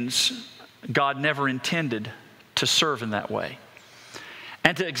deacons, God never intended to serve in that way.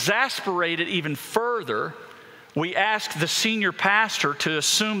 And to exasperate it even further, we ask the senior pastor to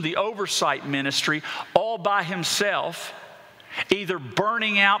assume the oversight ministry all by himself, either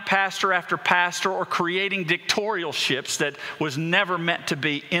burning out pastor after pastor or creating dictatorships that was never meant to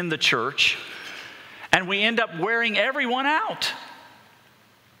be in the church. And we end up wearing everyone out.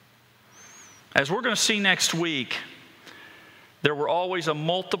 As we're going to see next week, there were always a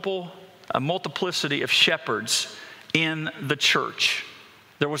multiplicity of shepherds in the church.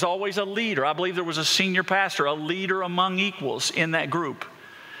 There was always a leader. I believe there was a senior pastor, a leader among equals in that group.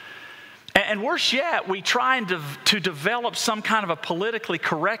 And worse yet, we try to develop some kind of a politically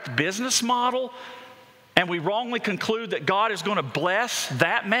correct business model, and we wrongly conclude that God is going to bless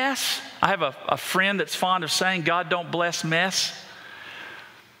that mess. I have a friend that's fond of saying, God don't bless mess.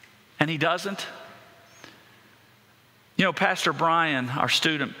 And He doesn't. You know, Pastor Brian, our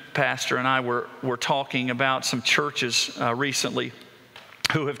student pastor, and I were talking about some churches recently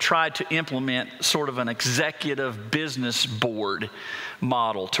who have tried to implement sort of an executive business board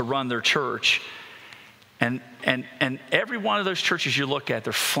model to run their church. And every one of those churches you look at,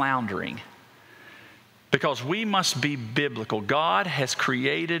 they're floundering. Because we must be biblical. God has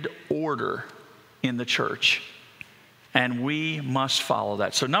created order in the church. And we must follow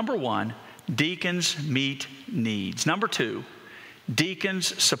that. So number one, deacons meet needs. Number two,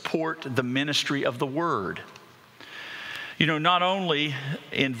 deacons support the ministry of the word. You know, not only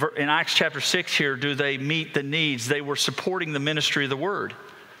in Acts chapter 6 here do they meet the needs, they were supporting the ministry of the word.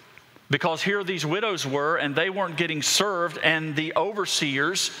 Because here these widows were, and they weren't getting served, and the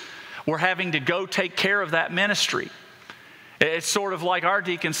overseers were having to go take care of that ministry. It's sort of like our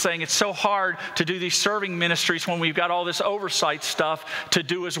deacons saying it's so hard to do these serving ministries when we've got all this oversight stuff to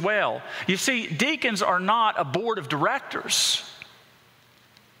do as well. You see, deacons are not a board of directors.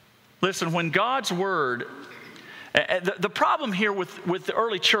 Listen, when God's word, the problem here with the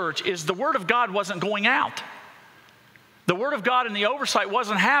early church is the word of God wasn't going out. The Word of God and the oversight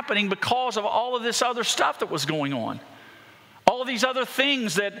wasn't happening because of all of this other stuff that was going on. All of these other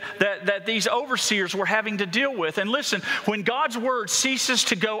things that these overseers were having to deal with. And listen, when God's Word ceases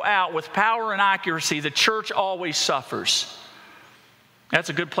to go out with power and accuracy, the church always suffers. That's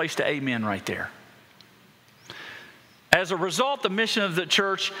a good place to amen right there. As a result, the mission of the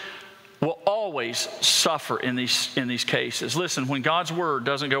church will always suffer in these cases. Listen, when God's Word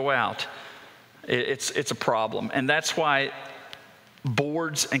doesn't go out, it's a problem. And that's why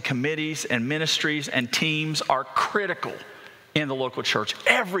boards and committees and ministries and teams are critical in the local church.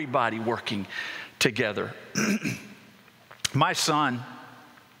 Everybody working together. My son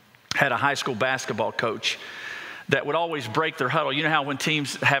had a high school basketball coach that would always break their huddle. You know how when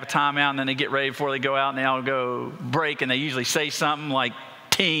teams have a timeout and then they get ready before they go out and they all go break and they usually say something like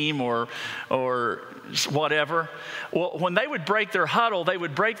team or whatever. Well, when they would break their huddle, they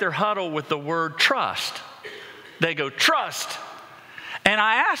would break their huddle with the word trust. They go, trust. And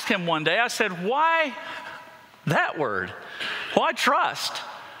I asked him one day, I said, why that word? Why trust?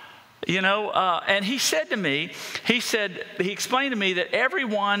 You know, and he said to me, he explained to me that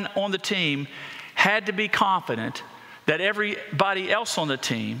everyone on the team had to be confident that everybody else on the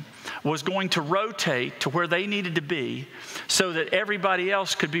team was going to rotate to where they needed to be so that everybody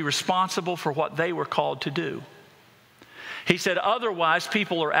else could be responsible for what they were called to do. He said, otherwise,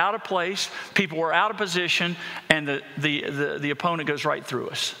 people are out of place, people are out of position, and the opponent goes right through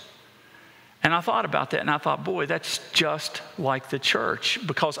us. And I thought about that, and I thought, boy, that's just like the church,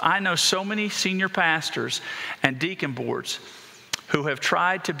 because I know so many senior pastors and deacon boards who have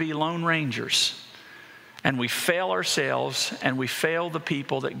tried to be lone rangers, and we fail ourselves, and we fail the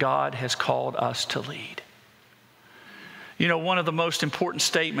people that God has called us to lead. You know, one of the most important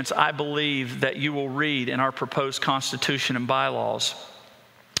statements I believe that you will read in our proposed Constitution and bylaws,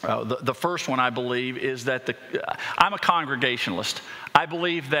 the first one I believe is that I'm a Congregationalist. I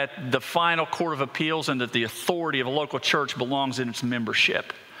believe that the final court of appeals and that the authority of a local church belongs in its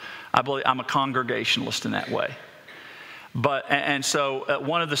membership. I'm a Congregationalist in that way. So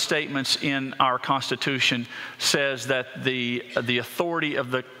one of the statements in our Constitution says that the authority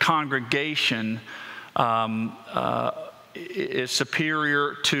of the congregation is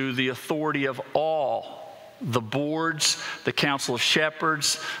superior to the authority of all. The boards, the council of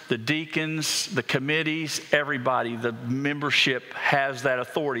shepherds, the deacons, the committees, everybody, the membership has that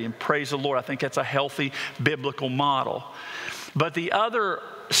authority. And praise the Lord, I think that's a healthy biblical model. But the other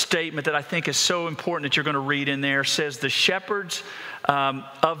statement that I think is so important that you're going to read in there says the shepherds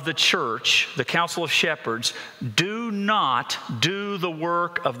of the church, the council of shepherds, do not do the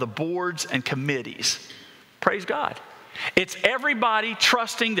work of the boards and committees. Praise God. It's everybody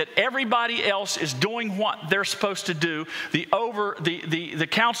trusting that everybody else is doing what they're supposed to do. The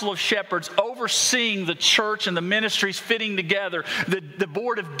council of shepherds overseeing the church and the ministries fitting together. The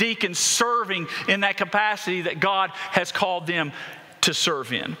board of deacons serving in that capacity that God has called them to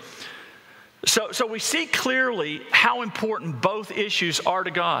serve in. So we see clearly how important both issues are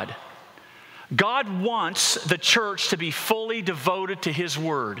to God. God wants the church to be fully devoted to His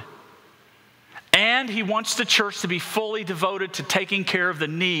Word. And He wants the church to be fully devoted to taking care of the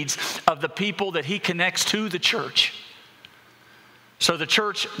needs of the people that He connects to the church. So the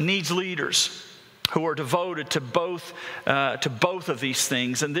church needs leaders who are devoted to both of these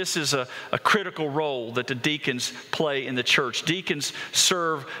things. And this is a critical role that the deacons play in the church. Deacons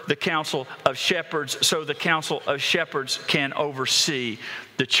serve the council of shepherds so the council of shepherds can oversee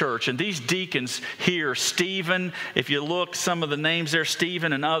the church. And these deacons here, Stephen, if you look, some of the names there,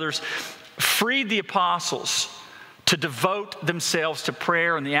 Stephen and others, freed the apostles to devote themselves to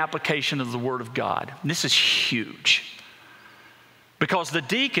prayer and the application of the Word of God. And this is huge. Because the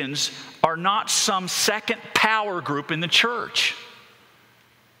deacons are not some second power group in the church.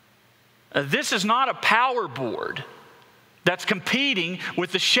 This is not a power board that's competing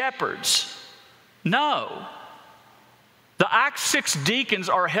with the shepherds. No. The Acts 6 deacons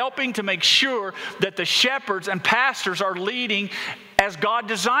are helping to make sure that the shepherds and pastors are leading as God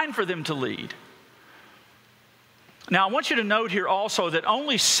designed for them to lead. Now, I want you to note here also that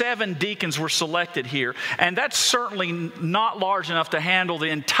only 7 deacons were selected here, and that's certainly not large enough to handle the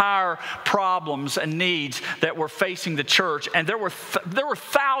entire problems and needs that were facing the church. And there were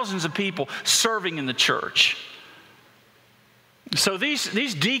thousands of people serving in the church. So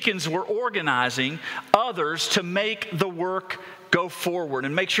these deacons were organizing others to make the work go forward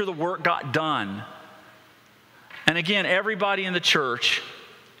and make sure the work got done. And again, everybody in the church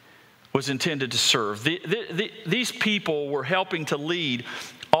was intended to serve. These people were helping to lead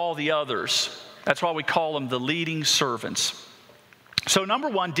all the others. That's why we call them the leading servants. So number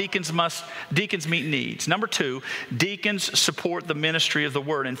one, deacons meet needs. Number two, deacons support the ministry of the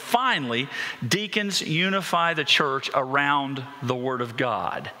word. And finally, deacons unify the church around the word of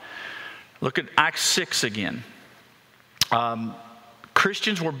God. Look at Acts 6 again.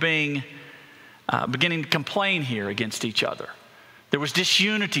 Christians were beginning to complain here against each other. There was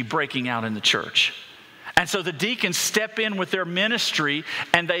disunity breaking out in the church. And so the deacons step in with their ministry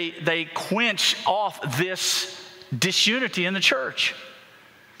and they quench off this disunity in the church.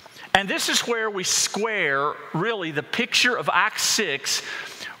 And this is where we square really the picture of Acts 6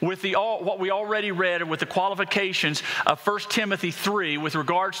 with what we already read, with the qualifications of 1 Timothy 3 with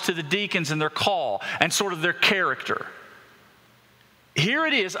regards to the deacons and their call and sort of their character. Here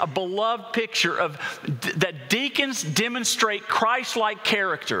it is, a beloved picture of that deacons demonstrate Christ-like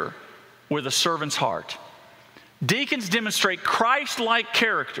character with a servant's heart. Deacons demonstrate Christ-like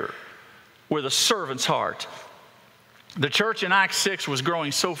character with a servant's heart. The church in Acts 6 was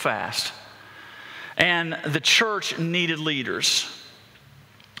growing so fast, and the church needed leaders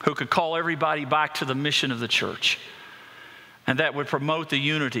who could call everybody back to the mission of the church, and that would promote the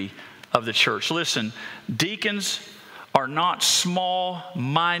unity of the church. Listen, deacons are not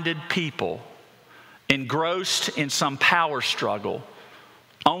small-minded people engrossed in some power struggle,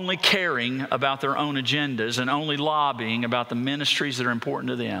 only caring about their own agendas and only lobbying about the ministries that are important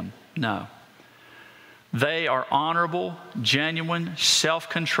to them. No. They are honorable, genuine,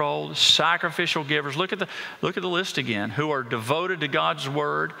 self-controlled, sacrificial givers. Look at the list again, who are devoted to God's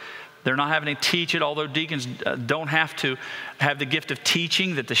word. They're not having to teach it, although deacons don't have to have the gift of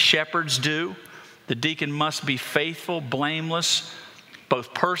teaching that the shepherds do. The deacon must be faithful, blameless,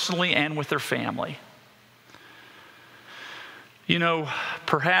 both personally and with their family. You know,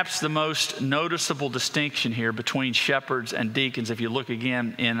 perhaps the most noticeable distinction here between shepherds and deacons, if you look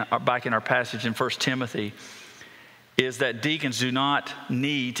again back in our passage in 1 Timothy, is that deacons do not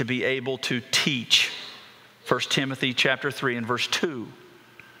need to be able to teach. 1 Timothy chapter 3 and verse 2.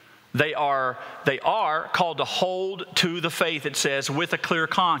 They are called to hold to the faith, it says, with a clear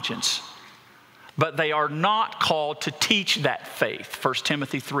conscience. But they are not called to teach that faith. 1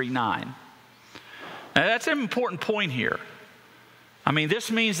 Timothy 3:9. Now that's an important point here. I mean,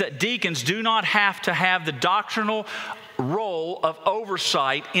 this means that deacons do not have to have the doctrinal role of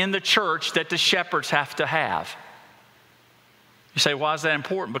oversight in the church that the shepherds have to have. You say, why is that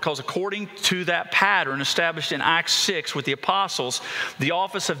important? Because according to that pattern established in Acts 6 with the apostles, the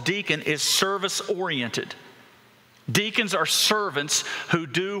office of deacon is service-oriented. Deacons are servants who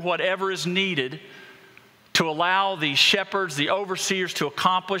do whatever is needed to allow the shepherds, the overseers, to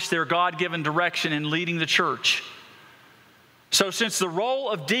accomplish their God-given direction in leading the church. So since the role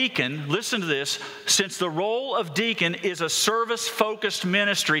of deacon, listen to this, since the role of deacon is a service-focused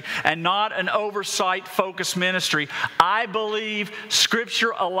ministry and not an oversight-focused ministry, I believe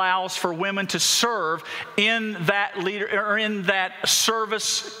Scripture allows for women to serve in that in that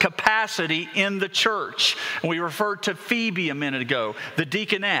service capacity in the church. And we referred to Phoebe a minute ago, the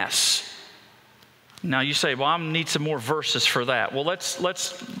deaconess. Now you say, well, I need some more verses for that. Well, let's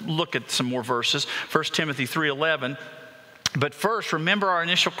look at some more verses. 1 Timothy 3:11. But first, remember our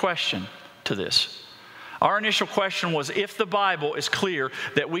initial question to this. Our initial question was, if the Bible is clear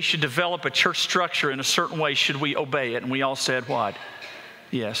that we should develop a church structure in a certain way, should we obey it? And we all said what?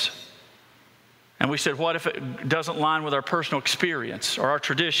 Yes. And we said, what if it doesn't line with our personal experience or our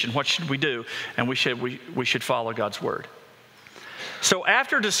tradition? What should we do? And we should follow God's word. So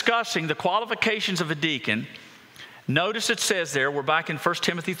after discussing the qualifications of a deacon, notice it says there, we're back in 1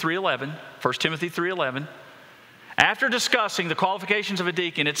 Timothy 3:11. 1 Timothy 3:11. After discussing the qualifications of a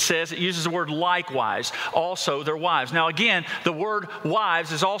deacon, it says, it uses the word likewise, also their wives. Now again, the word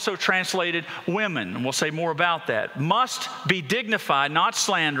wives is also translated women, and we'll say more about that. Must be dignified, not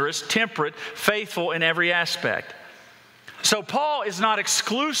slanderous, temperate, faithful in every aspect. So Paul is not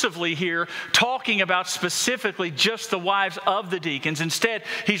exclusively here talking about specifically just the wives of the deacons. Instead,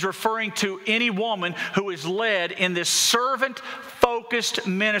 he's referring to any woman who is led in this servant-focused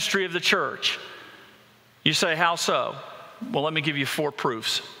ministry of the church. You say, how so? Well, let me give you 4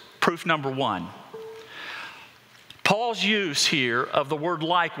 proofs. Proof number 1. Paul's use here of the word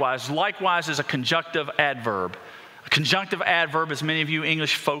likewise. Likewise is a conjunctive adverb. A conjunctive adverb, as many of you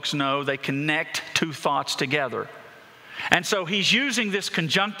English folks know, they connect 2 thoughts together. And so he's using this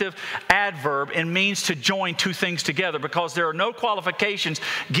conjunctive adverb and means to join 2 things together, because there are no qualifications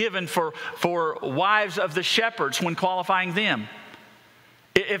given for wives of the shepherds when qualifying them.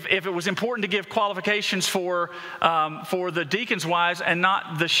 If it was important to give qualifications for the deacons' wives and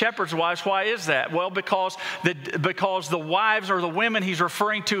not the shepherds' wives, why is that? Well, because the wives or the women he's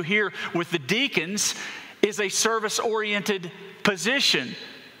referring to here with the deacons is a service-oriented position.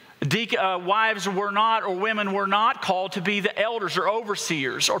 Wives were not, or women were not called to be the elders or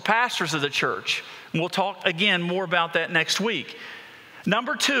overseers or pastors of the church. And we'll talk again more about that next week.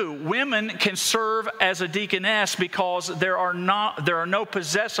 Number two, women can serve as a deaconess because there are no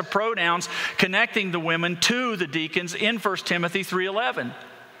possessive pronouns connecting the women to the deacons in 1 Timothy 3:11.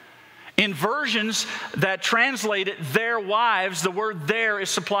 In versions that translate it, their wives, the word "their" is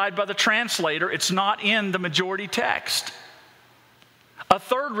supplied by the translator. It's not in the majority text. A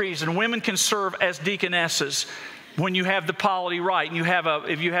third reason women can serve as deaconesses when you have the polity right and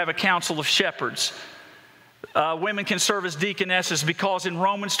if you have a council of shepherds. Women can serve as deaconesses because in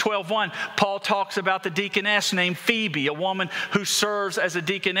Romans 12:1, Paul talks about the deaconess named Phoebe, a woman who serves as a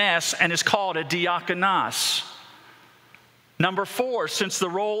deaconess and is called a diakonos. Number four, since the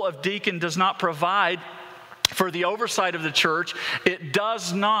role of deacon does not provide for the oversight of the church, it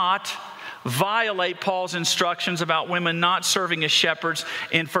does not violate Paul's instructions about women not serving as shepherds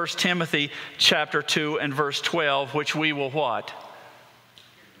in 1 Timothy chapter 2 and verse 12, which we will what?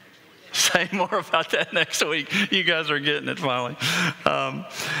 Say more about that next week. You guys are getting it finally.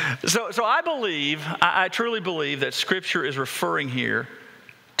 So I truly believe that Scripture is referring here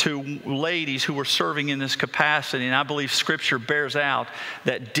to ladies who were serving in this capacity. And I believe Scripture bears out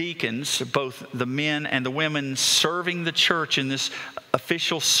that deacons, both the men and the women serving the church in this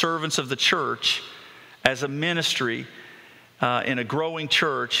official servants of the church as a ministry in a growing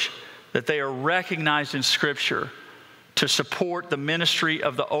church, that they are recognized in Scripture to support the ministry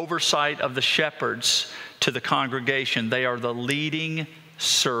of the oversight of the shepherds to the congregation. They are the leading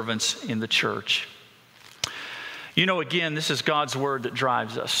servants in the church. You know, again, this is God's word that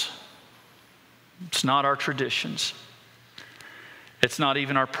drives us. It's not our traditions. It's not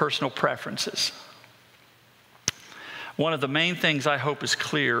even our personal preferences. One of the main things I hope is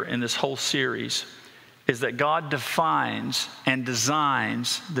clear in this whole series is that God defines and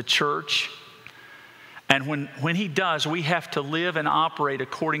designs the church. And when He does, we have to live and operate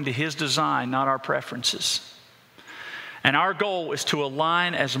according to His design, not our preferences. And our goal is to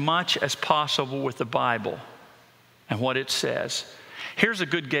align as much as possible with the Bible and what it says. Here's a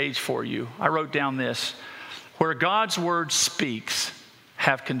good gauge for you. I wrote down this. Where God's word speaks,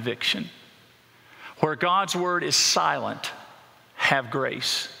 have conviction. Where God's word is silent, have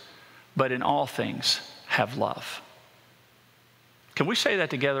grace. But in all things, have love. Can we say that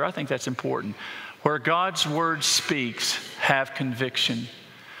together? I think that's important. Where God's word speaks, have conviction.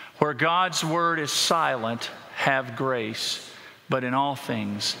 Where God's word is silent, have grace. But in all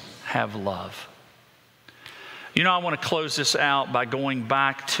things, have love. You know, I want to close this out by going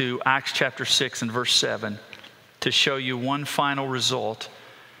back to Acts chapter 6 and verse 7 to show you one final result.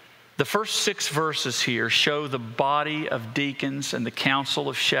 The first 6 verses here show the body of deacons and the council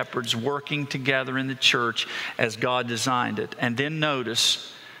of shepherds working together in the church as God designed it. And then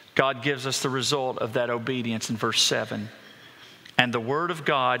notice, God gives us the result of that obedience in verse 7. And the word of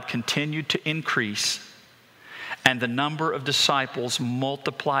God continued to increase, and the number of disciples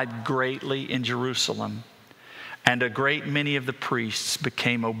multiplied greatly in Jerusalem. And a great many of the priests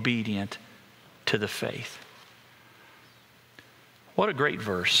became obedient to the faith. What a great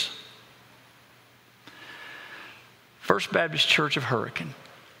verse. First Baptist Church of Hurricane.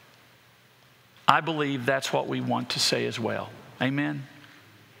 I believe that's what we want to say as well. Amen.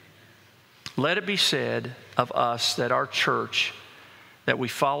 Let it be said of us that our church, that we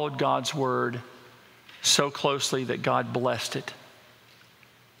followed God's word so closely that God blessed it.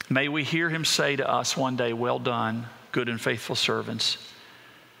 May we hear Him say to us one day, "Well done, good and faithful servants."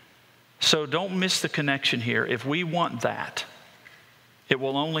 So don't miss the connection here. If we want that, it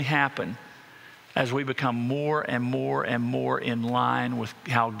will only happen as we become more and more and more in line with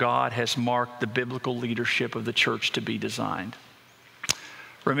how God has marked the biblical leadership of the church to be designed.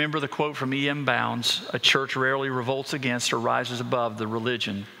 Remember the quote from E.M. Bounds, "A church rarely revolts against or rises above the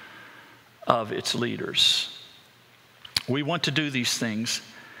religion of its leaders." We want to do these things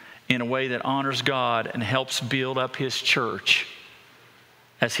in a way that honors God and helps build up His church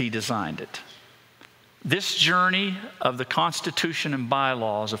as He designed it. This journey of the Constitution and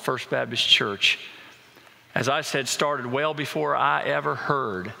bylaws of First Baptist Church, as I said, started well before I ever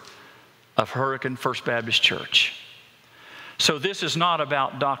heard of Hurricane First Baptist Church. So this is not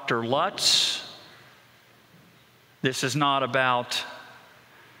about Dr. Lutz. This is not about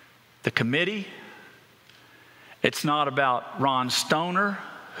the committee. It's not about Ron Stoner,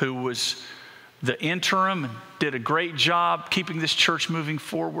 who was the interim and did a great job keeping this church moving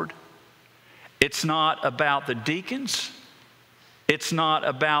forward. It's not about the deacons. It's not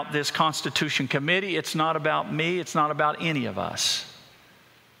about this Constitution Committee. It's not about me. It's not about any of us.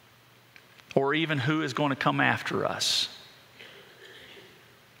 or even who is going to come after us.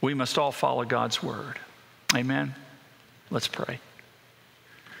 We must all follow God's word. Amen? Let's pray.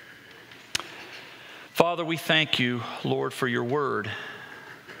 Father, we thank you, Lord, for your word,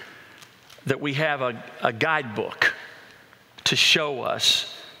 that we have a guidebook to show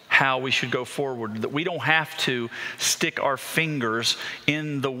us how we should go forward, that we don't have to stick our fingers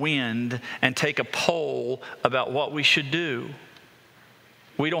in the wind and take a poll about what we should do.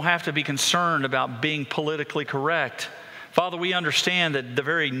 We don't have to be concerned about being politically correct. Father, we understand that the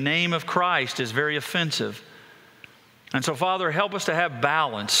very name of Christ is very offensive. And so, Father, help us to have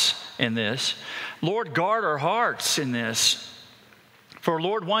balance in this. Lord, guard our hearts in this. For,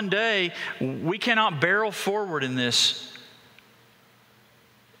 Lord, one day we cannot barrel forward in this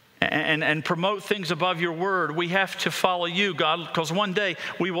and promote things above your word. We have to follow you, God, because one day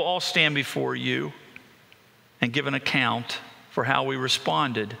we will all stand before you and give an account for how we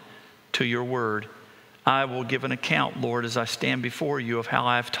responded to your word. I will give an account, Lord, as I stand before you of how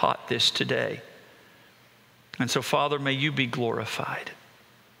I have taught this today. And so, Father, may you be glorified,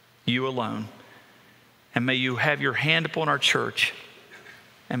 you alone. And may you have your hand upon our church,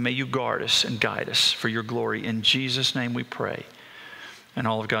 and may you guard us and guide us for your glory. In Jesus' name we pray. And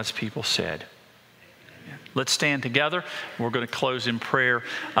all of God's people said, let's stand together. We're going to close in prayer.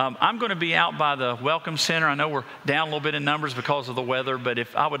 I'm going to be out by the Welcome Center. I know we're down a little bit in numbers because of the weather, but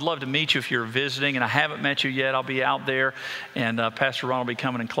I would love to meet you if you're visiting, and I haven't met you yet. I'll be out there, and Pastor Ron will be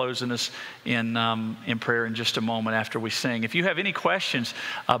coming and closing us in prayer in just a moment after we sing. If you have any questions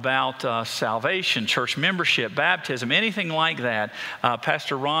about salvation, church membership, baptism, anything like that,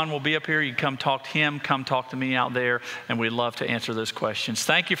 Pastor Ron will be up here. You can come talk to him, come talk to me out there, and we'd love to answer those questions.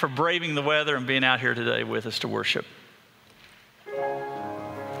 Thank you for braving the weather and being out here today with us to worship.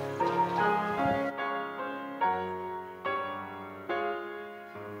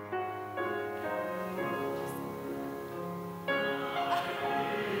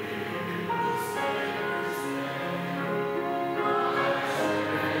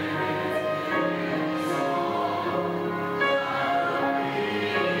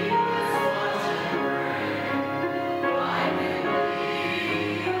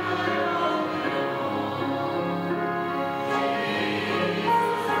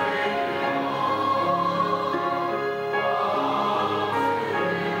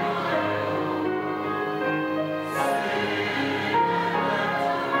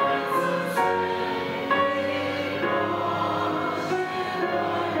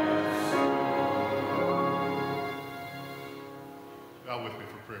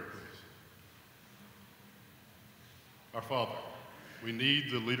 Father, we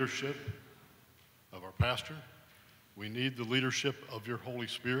need the leadership of our pastor. We need the leadership of your Holy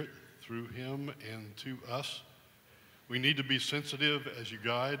Spirit through him and to us. We need to be sensitive as you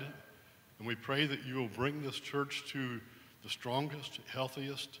guide, and we pray that you will bring this church to the strongest,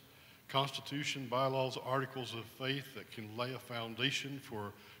 healthiest constitution, bylaws, articles of faith that can lay a foundation for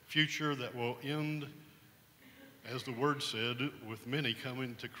a future that will end, as the word said, with many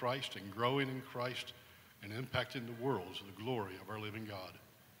coming to Christ and growing in Christ and impacting the world to the glory of our living God.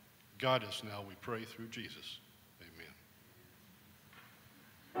 Guide us now, we pray, through Jesus.